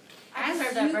 I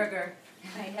deserve that burger.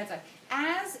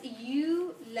 As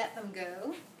you let them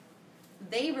go,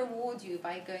 they reward you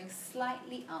by going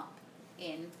slightly up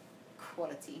in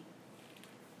quality.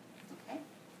 Okay?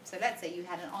 So let's say you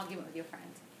had an argument with your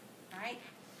friend, right?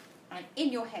 And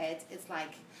in your head, it's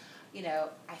like,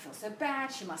 I feel so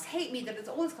bad, she must hate me, that there's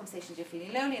all these conversations, you're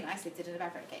feeling lonely and isolated in the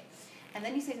background, okay? And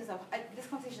then you say to yourself, this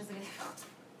conversation is going to be difficult,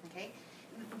 okay?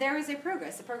 There is a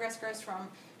progress. The progress goes from,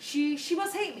 she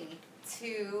must hate me,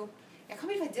 to, I can't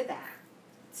believe I did that,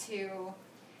 to,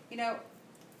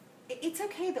 it's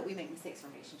okay that we make mistakes in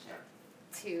a relationship,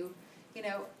 to,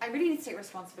 I really need to take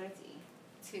responsibility,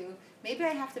 to, maybe I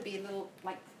have to be a little,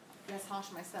 less harsh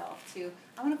on myself, to,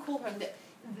 I'm going to call her,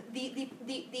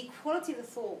 the quality of the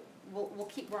thought will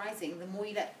keep rising the more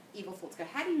you let evil thoughts go.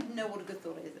 How do you know what a good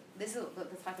thought is? This is the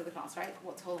title of the class, right?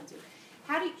 What to hold on to.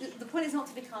 The point is not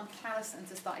to become callous and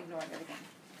to start ignoring everything.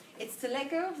 It's to let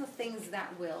go of the things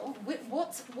that will.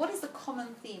 What is the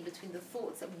common theme between the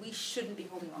thoughts that we shouldn't be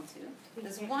holding on to?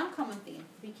 There's one common theme.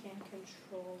 We can't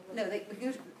control. No,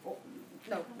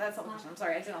 that's not the question. I'm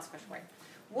sorry, I didn't ask the question right.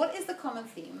 What is the common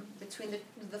theme between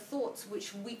the thoughts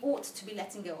which we ought to be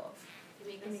letting go of? You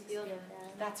make us feel bad.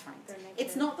 That's right.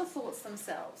 It's not the thoughts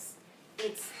themselves.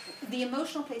 It's the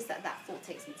emotional place that thought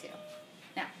takes me to.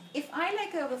 Now, if I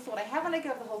let go of the thought, I haven't let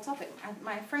go of the whole topic.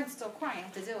 My friend's still crying, I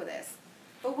have to deal with this.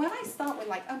 But when I start with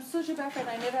I'm such a bad friend,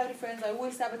 I never have any friends, I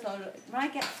always sabotage, when I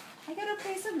get to a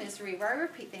place of misery where I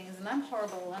repeat things and I'm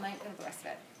horrible and the rest of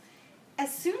it.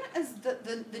 As soon as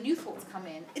the new thoughts come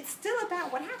in, it's still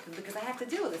about what happened because I have to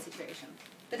deal with the situation.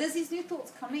 But as these new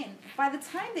thoughts come in, by the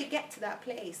time they get to that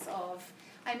place of,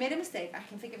 I made a mistake, I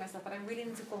can forgive myself, but I really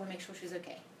need to call her and make sure she's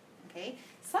okay. Okay?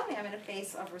 Suddenly I'm in a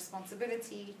place of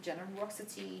responsibility,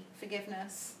 generosity,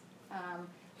 forgiveness.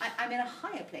 I'm in a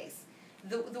higher place.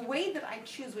 The way that I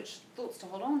choose which thoughts to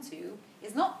hold on to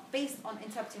is not based on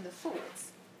interpreting the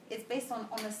thoughts. It's based on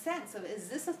a sense of, is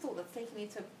this a thought that's taking me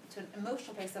to an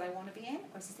emotional place that I want to be in,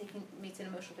 or is it taking me to an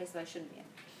emotional place that I shouldn't be in?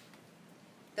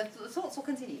 The thoughts will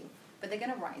continue, but they're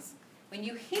going to rise. When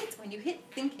you hit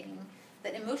thinking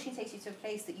that emotionally takes you to a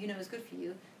place that you know is good for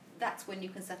you, that's when you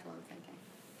can settle on the thinking.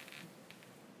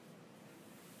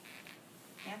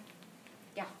 Yeah?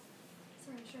 Yeah.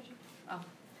 Sorry, stretching. Oh,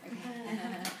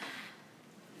 okay.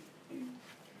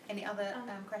 Any other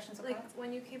questions or comments?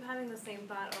 When you keep having the same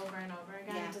thought over and over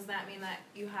again, Yeah. does that mean that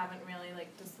you haven't really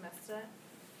dismissed it?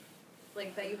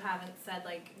 That you haven't said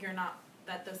you're not,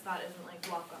 that this thought isn't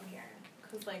welcome here?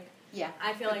 Because Yeah.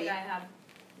 I feel could be. I have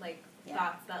Yeah.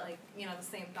 thoughts that the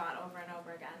same thought over and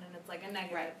over again, and it's a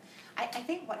negative. Right. I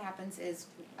think what happens is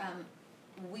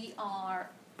we're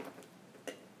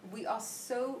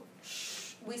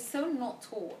so not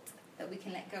taught that we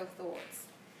can let go of thoughts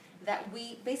that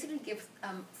we basically give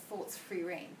thoughts free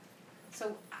rein.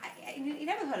 So you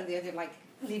never heard of the idea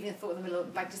leaving a thought in the middle,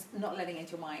 like just not letting it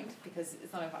into your mind because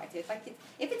it's not invited. Like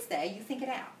if it's there, you think it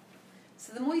out.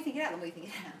 So the more you think it out, the more you think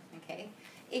it out. Okay.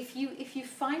 If you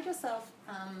find yourself,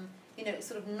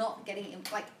 sort of not getting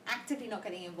actively not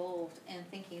getting involved in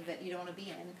thinking that you don't want to be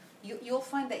in, you'll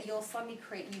find that you'll suddenly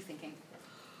create new thinking.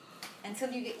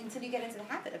 Until you get into the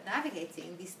habit of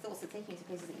navigating these thoughts that take you to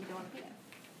places that you don't want to be in.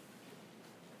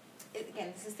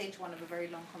 Again, this is stage one of a very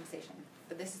long conversation,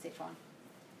 but this is stage one.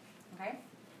 Okay?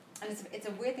 And it's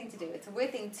a weird thing to do. It's a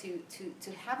weird thing to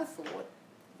have a thought,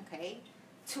 okay,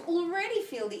 to already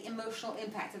feel the emotional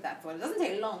impact of that thought. It doesn't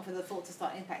take long for the thought to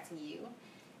start impacting you,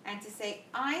 and to say,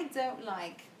 I don't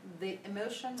like the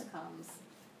emotion that comes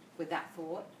with that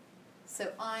thought,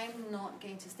 so I'm not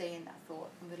going to stay in that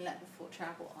thought. I'm going to let the thought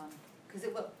travel on. Because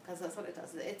it will, because that's what it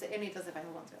does. It only does if I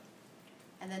hold on to it.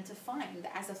 And then to find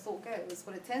that as a thought goes,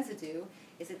 what it tends to do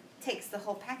is it takes the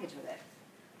whole package with it.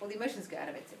 Well, the emotions go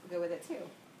with it too.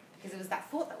 Because it was that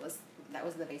thought that was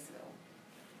the base of it all.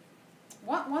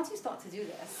 Once you start to do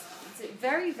this, it's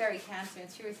very, very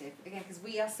counterintuitive. Again, because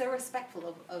we are so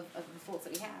respectful of the thoughts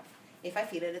that we have. If I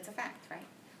feel it, it's a fact, right?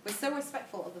 We're so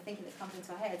respectful of the thinking that comes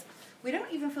into our heads. We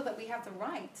don't even feel that we have the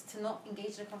right to not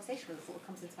engage in a conversation with the thought that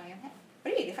comes into my own head.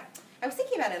 What do you mean? I was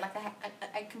thinking about it, like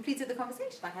I completed the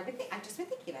conversation. Like I've just been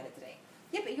thinking about it today.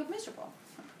 Yeah, but you're miserable.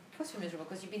 Of course you're miserable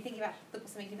because you've been thinking about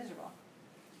what's making you miserable.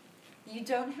 You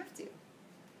don't have to.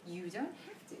 You don't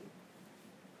have to.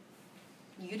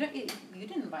 You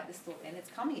didn't invite this thought in. It's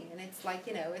coming in. It's like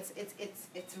it's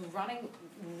running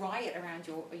riot around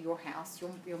your house,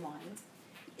 your mind.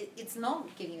 It's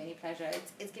not giving you any pleasure.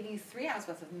 It's giving you 3 hours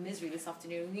worth of misery this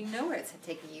afternoon. You know where it's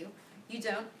taking you. You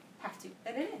don't have to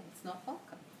let it in. It's not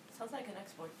welcome. Sounds like an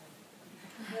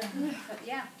ex-boyfriend. But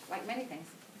yeah, like many things.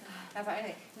 That's like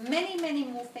anything. Many, many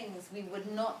more things we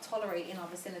would not tolerate in our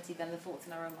vicinity than the thoughts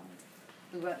in our own mind.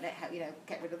 We won't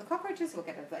get rid of the cockroaches. We'll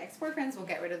get rid of the ex-boyfriends. We'll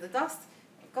get rid of the dust.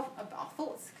 Our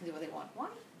thoughts can do what they want. Why?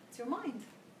 It's your mind.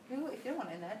 If you don't want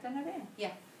it in there, don't have it in.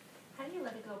 Yeah. How do you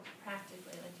let it go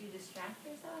practically? Like, do you distract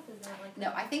yourself? Is that like...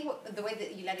 No, I think the way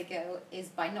that you let it go is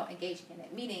by not engaging in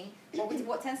it. Meaning,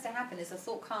 what tends to happen is a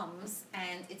thought comes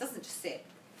and it doesn't just sit.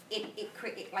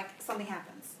 It like something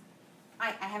happens.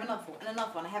 I have another thought and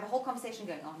another one. I have a whole conversation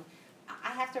going on. I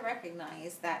have to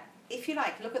recognize that, if you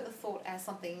like, look at the thought as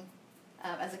something,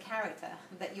 as a character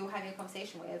that you're having a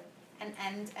conversation with,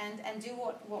 and do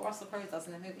what Russell Crowe does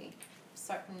in the movie.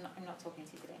 So I'm not talking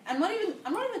to you today. I'm not even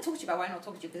talking to you about why I'm not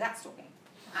talking to you, because that's talking.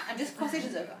 I'm just,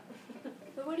 conversation's over.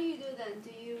 But what do you do then?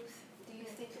 Do you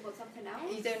think about something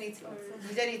else? You don't need to.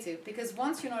 You don't need to, because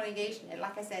once you're not engaged in it,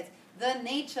 like I said, the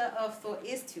nature of thought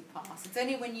is to pass. It's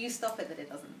only when you stop it that it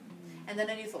doesn't, and then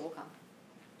a new thought will come.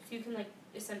 So you can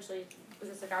essentially, because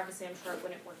it's obviously I'm sure it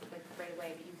wouldn't work right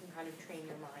away, but you can kind of train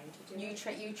your mind to do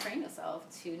it. You train yourself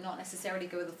to not necessarily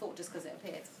go with the thought just because it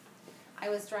appeared. I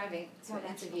was driving to an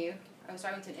interview.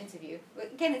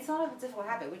 Again, it's not a difficult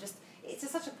habit. It's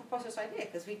just such a preposterous idea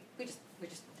because we just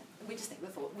think the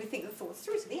thought. We think the thoughts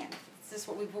through to the end. It's just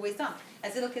what we've always done.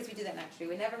 As little kids, we do that naturally.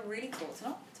 We're never really taught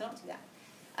to not do that.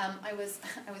 I was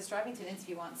driving to an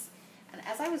interview once, and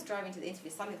as I was driving to the interview,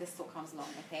 suddenly this thought comes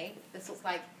along. Okay, this thought's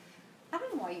like, I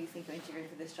don't know why you think you're interviewing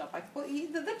for this job. Like, well,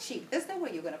 they're cheap. There's no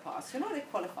way you're going to pass. You're not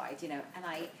qualified, And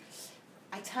I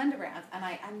turned around, and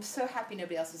I'm so happy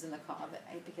nobody else was in the car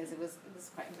because it was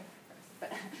quite embarrassing.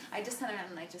 But I just turned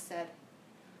around and I just said,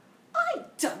 I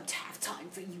don't have time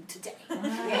for you today.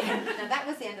 Okay? Now that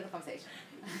was the end of the conversation.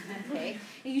 Okay,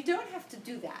 you don't have to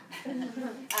do that.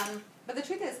 But the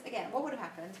truth is, again, what would have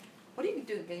happened? What are you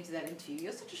doing going to that interview?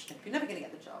 You're such a schnook. You're never going to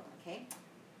get the job. Okay,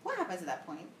 what happens at that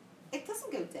point? It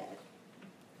doesn't go dead.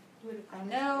 I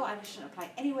know I shouldn't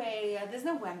apply anyway. There's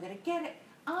no way I'm going to get it.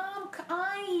 I'm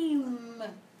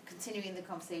continuing the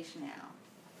conversation now.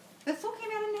 The thought came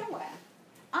out of nowhere.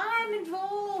 I'm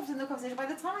involved in the conversation. By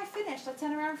the time I finished, I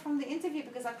turned around from the interview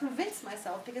because I convinced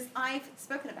myself, because I've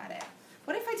spoken about it.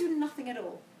 What if I do nothing at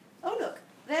all? Oh, look,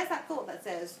 there's that thought that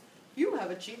says, you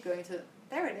have a cheat going to...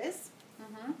 There it is.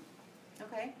 Mm-hmm.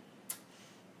 Okay.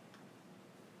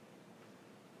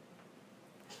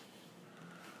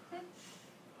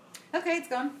 Okay, it's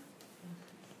gone.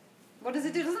 What does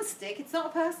it do? It doesn't stick. It's not a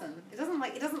person. It doesn't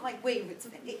wave.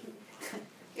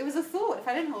 It was a thought. If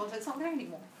I didn't hold it, it's not there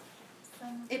anymore.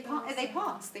 They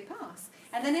pass.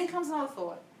 And then in comes another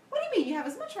thought. What do you mean? You have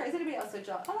as much right as anybody else to a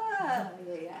job. Yeah.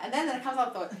 And then comes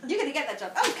another thought. You're going to get that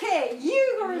job. Okay,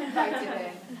 you are invited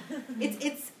in.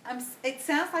 It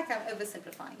sounds like I'm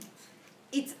oversimplifying.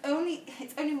 It's only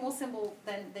more simple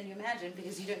than you imagine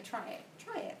because you don't try it.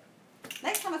 Try it.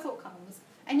 Next time a thought comes,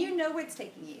 and you know where it's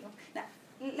taking you. Now,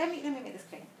 let me make this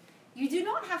clear. You do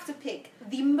not have to pick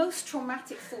the most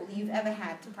traumatic thought that you've ever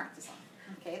had to practice on.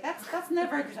 Okay, that's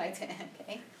never a good idea.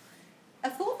 Okay, a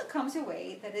thought that comes your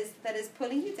way that is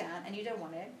pulling you down and you don't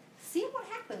want it. See what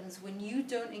happens when you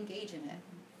don't engage in it.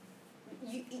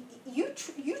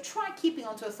 You try keeping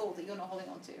onto a thought that you're not holding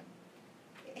on to.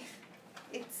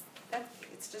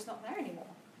 It's just not there anymore.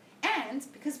 And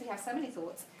because we have so many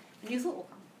thoughts, a new thought will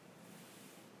come.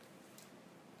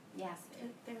 Yes.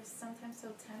 They're sometimes so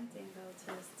tempting though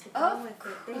to Of go with it.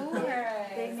 course.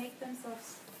 They make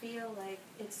themselves feel like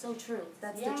it's so true.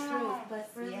 That's the Yes. truth. But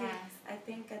really, Yes. I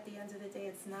think at the end of the day,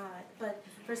 it's not. But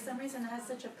for some reason, it has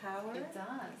such a power. It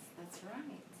does. That's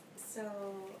right.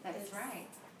 So That's it's, right.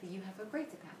 You have a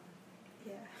greater power.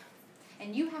 Yeah.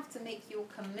 And you have to make your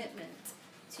commitment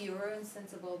to your own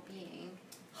sense of well-being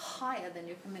higher than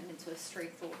your commitment to a stray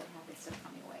thought that happens to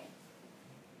come your way.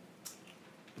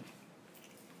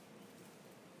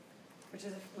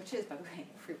 Which is, by the way,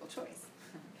 free will choice.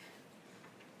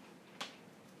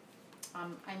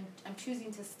 I'm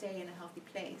choosing to stay in a healthy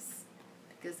place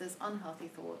because those unhealthy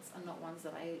thoughts are not ones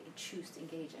that I choose to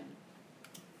engage in.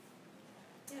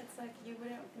 Yeah, it's like you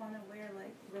wouldn't want to wear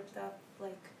like ripped up,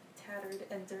 like tattered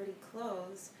and dirty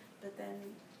clothes, but then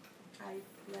I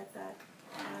let that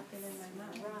happen in my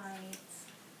mind. Right.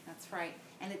 That's right.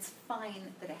 And it's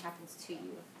fine that it happens to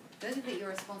you. The only thing that you're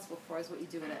responsible for is what you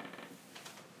do with it.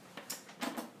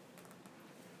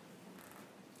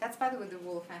 That's, by the way, the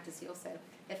rule of fantasy also.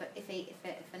 If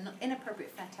an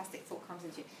inappropriate, fantastic thought comes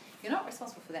into you, you're not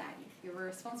responsible for that. You're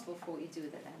responsible for what you do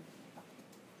with it then.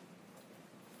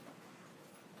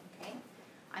 Okay?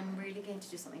 I'm really going to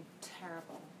do something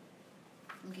terrible.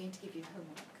 I'm going to give you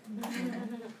homework.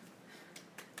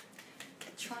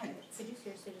 Try it. Could you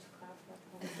seriously just clap for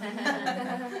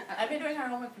that? I've been doing our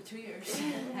homework for 2 years.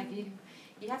 Have you?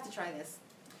 You have to try this.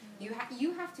 You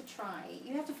have to try.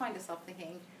 You have to find yourself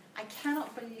thinking, I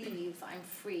cannot believe that I'm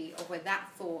free of where that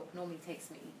thought normally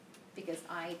takes me because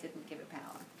I didn't give it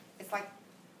power. It's like,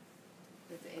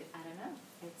 I don't know.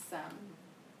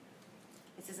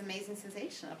 It's this amazing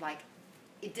sensation of like,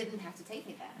 it didn't have to take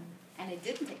me there, and it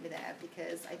didn't take me there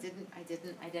because I didn't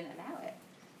allow it.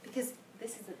 Because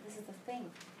this is the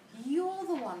thing. You're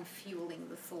the one fueling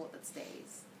the thought that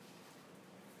stays.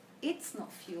 It's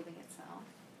not fueling itself.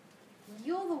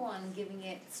 You're the one giving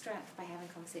it strength by having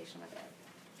a conversation with it.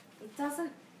 It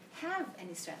doesn't have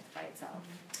any strength by itself.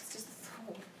 It's just a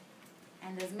thought.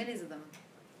 And there's millions of them.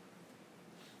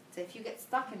 So if you get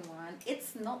stuck in one,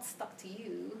 it's not stuck to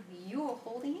you. You're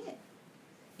holding it.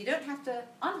 You don't have to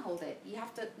unhold it. You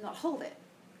have to not hold it.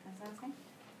 Understand what I'm saying?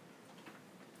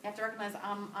 You have to recognize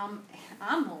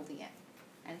I'm holding it.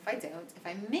 And if I don't, if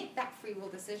I make that free will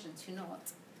decision to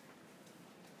not,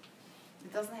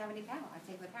 it doesn't have any power. I've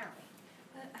taken the power away.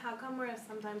 But how come we're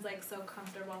sometimes like so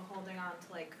comfortable holding on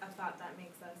to like a thought that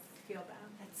makes us feel bad?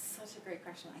 That's such a great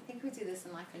question. I think we do this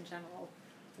in life in general.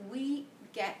 We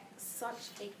get such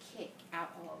a kick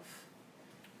out of.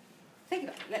 Think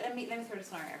about it. Let me throw the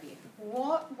scenario at you.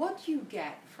 What do you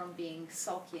get from being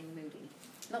sulky and moody?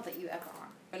 Not that you ever are,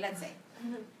 but let's say.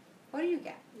 What do you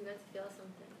get? You got to feel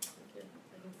something.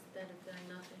 Like instead of feeling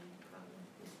nothing, probably.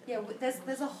 Yeah,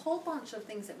 there's a whole bunch of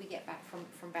things that we get back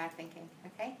from bad thinking.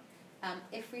 Okay.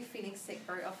 If we're feeling sick,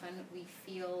 very often we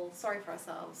feel sorry for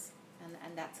ourselves,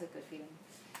 and that's a good feeling.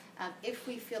 If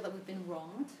we feel that we've been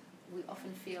wronged, we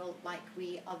often feel like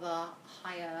we are the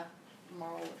higher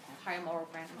moral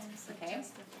ground. Okay.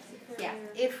 Yeah.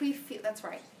 If we feel that's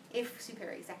right. If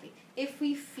superior, exactly. If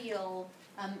we feel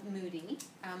moody,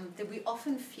 then we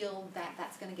often feel that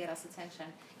that's going to get us attention.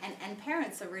 And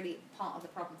parents are really part of the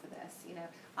problem for this. You know,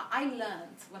 I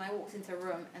learned when I walked into a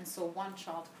room and saw one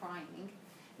child crying,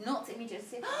 not to immediately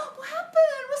say, "Oh, what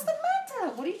happened? What's the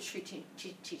matter?" What are you teaching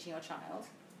your child?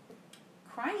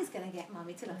 Crying is going to get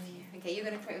mommy to love you. Okay, you're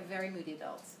going to create a very moody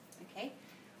adult. Okay,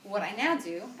 what I now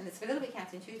do, and it's a little bit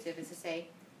counterintuitive, is to say,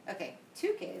 okay,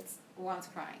 2 kids, one's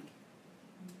crying.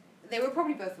 They were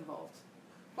probably both involved.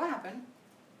 What happened?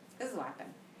 This is what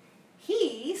happened.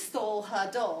 He stole her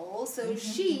doll, so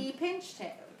she pinched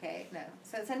him. Okay, no.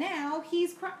 So now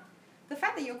he's crying. The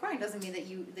fact that you're crying doesn't mean that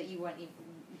you weren't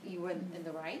in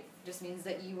the right. It just means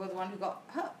that you were the one who got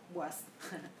hurt worse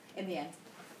in the end.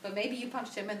 But maybe you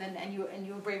punched him and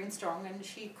you were brave and strong, and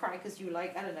she cried because you I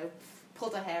don't know,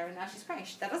 pulled her hair and now she's crying.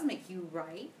 That doesn't make you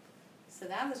right. So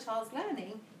now the child's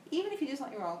learning. Even if you do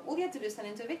something wrong, all you have to do is turn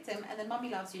into a victim, and then mommy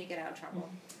loves you and you get out of trouble.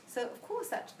 So of course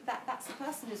that's the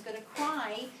person who's going to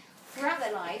cry throughout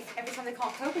their life every time they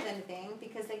can't cope with anything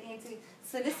because they need to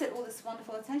solicit all this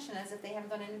wonderful attention as if they haven't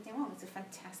done anything wrong. It's a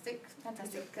fantastic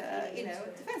defense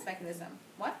mechanism.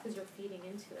 What? Because you're feeding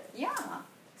into it. Yeah.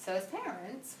 So as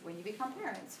parents, when you become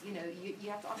parents, you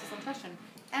have to ask yourself the question,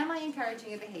 am I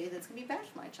encouraging a behavior that's going to be better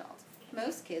for my child?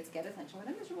 Most kids get attention when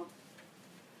they're miserable.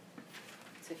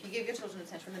 So if you give your children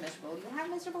attention when they're miserable, you'll have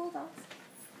miserable adults.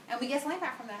 And we get something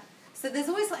back from that. So there's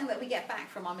always something that we get back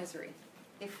from our misery.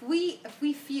 If we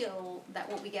feel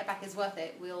that what we get back is worth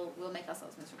it, we'll make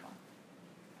ourselves miserable.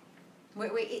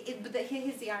 But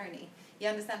here's the irony. You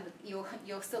understand that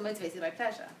you're still motivated by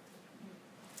pleasure.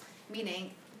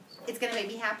 Meaning, it's going to make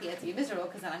me happier to be miserable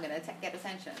because then I'm going to get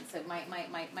attention. So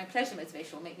my pleasure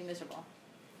motivation will make me miserable.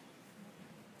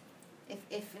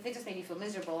 If it just made you feel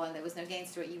miserable and there was no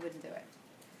gains to it, you wouldn't do it.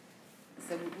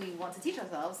 So we want to teach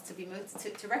ourselves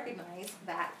to recognize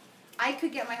that I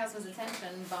could get my husband's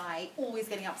attention by always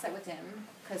getting upset with him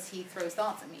because he throws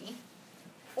darts at me.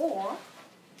 Or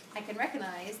I can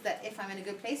recognize that if I'm in a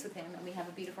good place with him and we have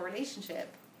a beautiful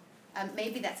relationship,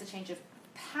 maybe that's a change of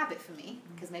habit for me,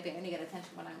 because maybe I only get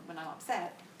attention when I'm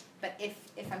upset. But if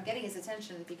I'm getting his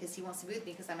attention because he wants to be with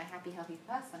me because I'm a happy, healthy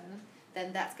person,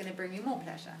 then that's going to bring me more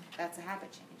pleasure. That's a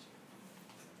habit change.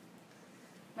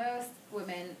 Most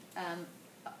women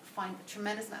find a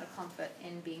tremendous amount of comfort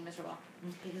in being miserable,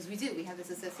 because we have this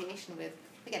association with,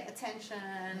 again,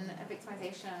 attention,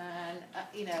 victimization,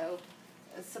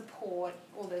 support,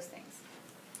 all those things.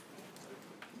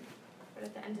 But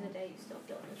at the end of the day, you still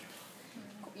feel miserable.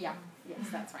 Yeah, yes,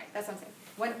 that's right. That's what I'm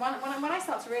saying. When I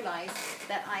start to realize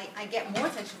that I get more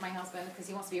attention from my husband because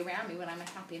he wants to be around me when I'm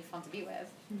happy and fun to be with,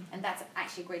 and that's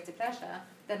actually greater pleasure,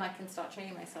 then I can start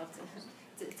training myself to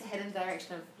head in the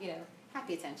direction of,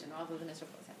 happy attention rather than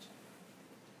miserable attention.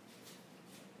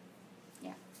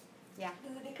 Yeah.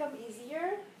 Does it become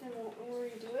easier the more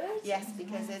you do it? Yes,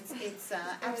 because it's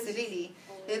absolutely.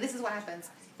 This is what happens.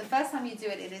 The first time you do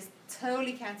it, it is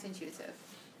totally counterintuitive.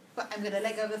 But I'm going to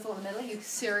let go of the thought in the middle. Are you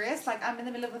serious? Like, I'm in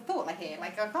the middle of a thought, like here.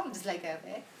 Like, I can't just let go of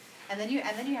it. And then you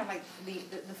have like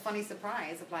the funny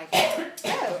surprise of like,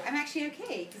 oh, I'm actually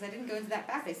okay because I didn't go into that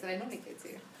bad place that I normally go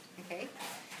to. Okay.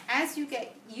 As you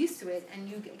get used to it, and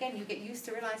you get used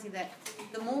to realizing that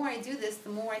the more I do this, the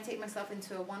more I take myself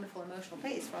into a wonderful emotional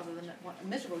place rather than a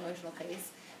miserable emotional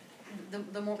place,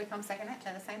 the more it becomes second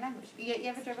language. You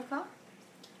ever drove a car?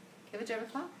 You ever drove a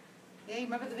car? Yeah, you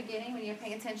remember at the beginning when you're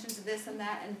paying attention to this and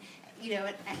that, and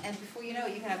and before you know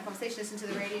it, you can have a conversation, listen to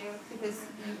the radio because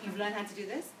you've learned how to do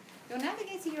this. You're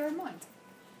navigating your own mind,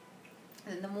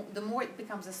 and the more it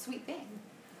becomes a sweet thing.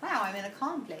 Wow, I'm in a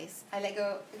calm place. I let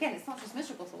go. Again, it's not just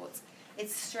miserable thoughts.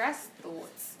 It's stress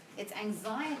thoughts. It's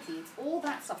anxiety. It's all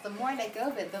that stuff. The more I let go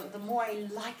of it, the more I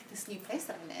like this new place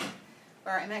that I'm in,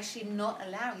 where I'm actually not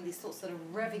allowing these thoughts that are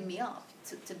revving me up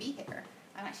to be here.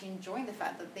 I'm actually enjoying the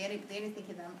fact that the only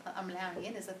thinking that I'm allowing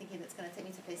in is the thinking that's going to take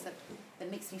me to a place that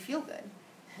makes me feel good.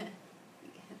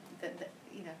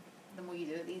 The more you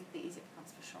do it, the easier it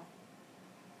becomes for sure.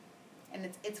 And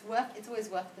it's always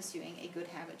worth pursuing a good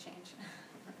habit change.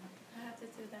 I have to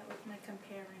do that with my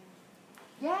comparing.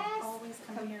 Yes, Always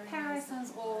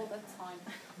comparisons all the time.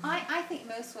 I think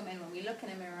most women, when we look in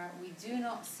a mirror, we do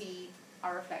not see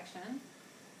our reflection.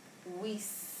 We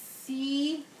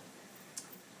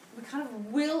kind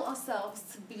of will ourselves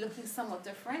to be looking somewhat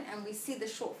different, and we see the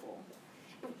shortfall.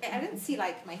 I don't see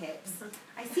like my hips.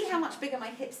 I see how much bigger my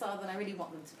hips are than I really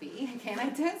want them to be. Okay, and I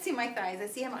don't see my thighs. I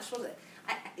see how much shorter.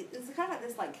 It's kind of like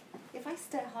this, like, if I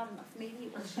stare hard enough, maybe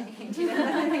it will change. You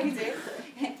do.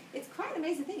 It's quite an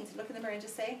amazing thing to look in the mirror and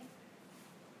just say,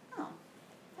 oh,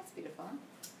 that's beautiful.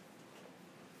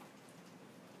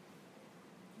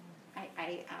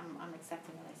 I'm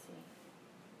accepting what I see.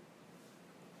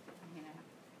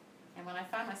 And when I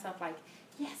find myself like,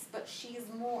 yes, but she's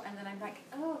more, and then I'm like,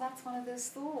 oh, that's one of those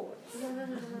thoughts.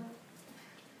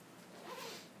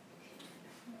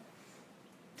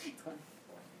 It's gone.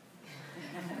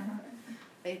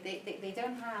 They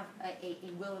don't have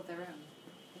a will of their own.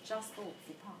 They're just thoughts,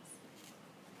 they pass.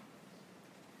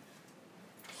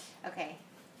 Okay.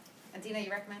 And Dina, you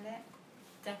recommend it?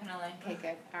 Definitely. Okay,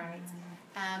 good. All right.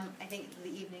 I think the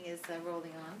evening is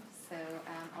rolling on, so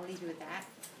I'll leave you with that.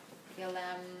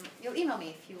 You'll email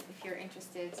me if you're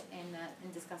interested in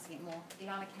discussing it more.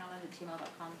 Ilana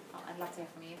Cowland@gmail.com. I'd love to hear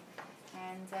from you.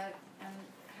 And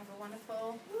have a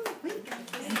wonderful week.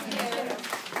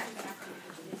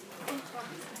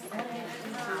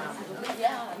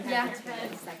 Yeah.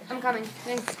 I'm coming.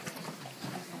 Thanks.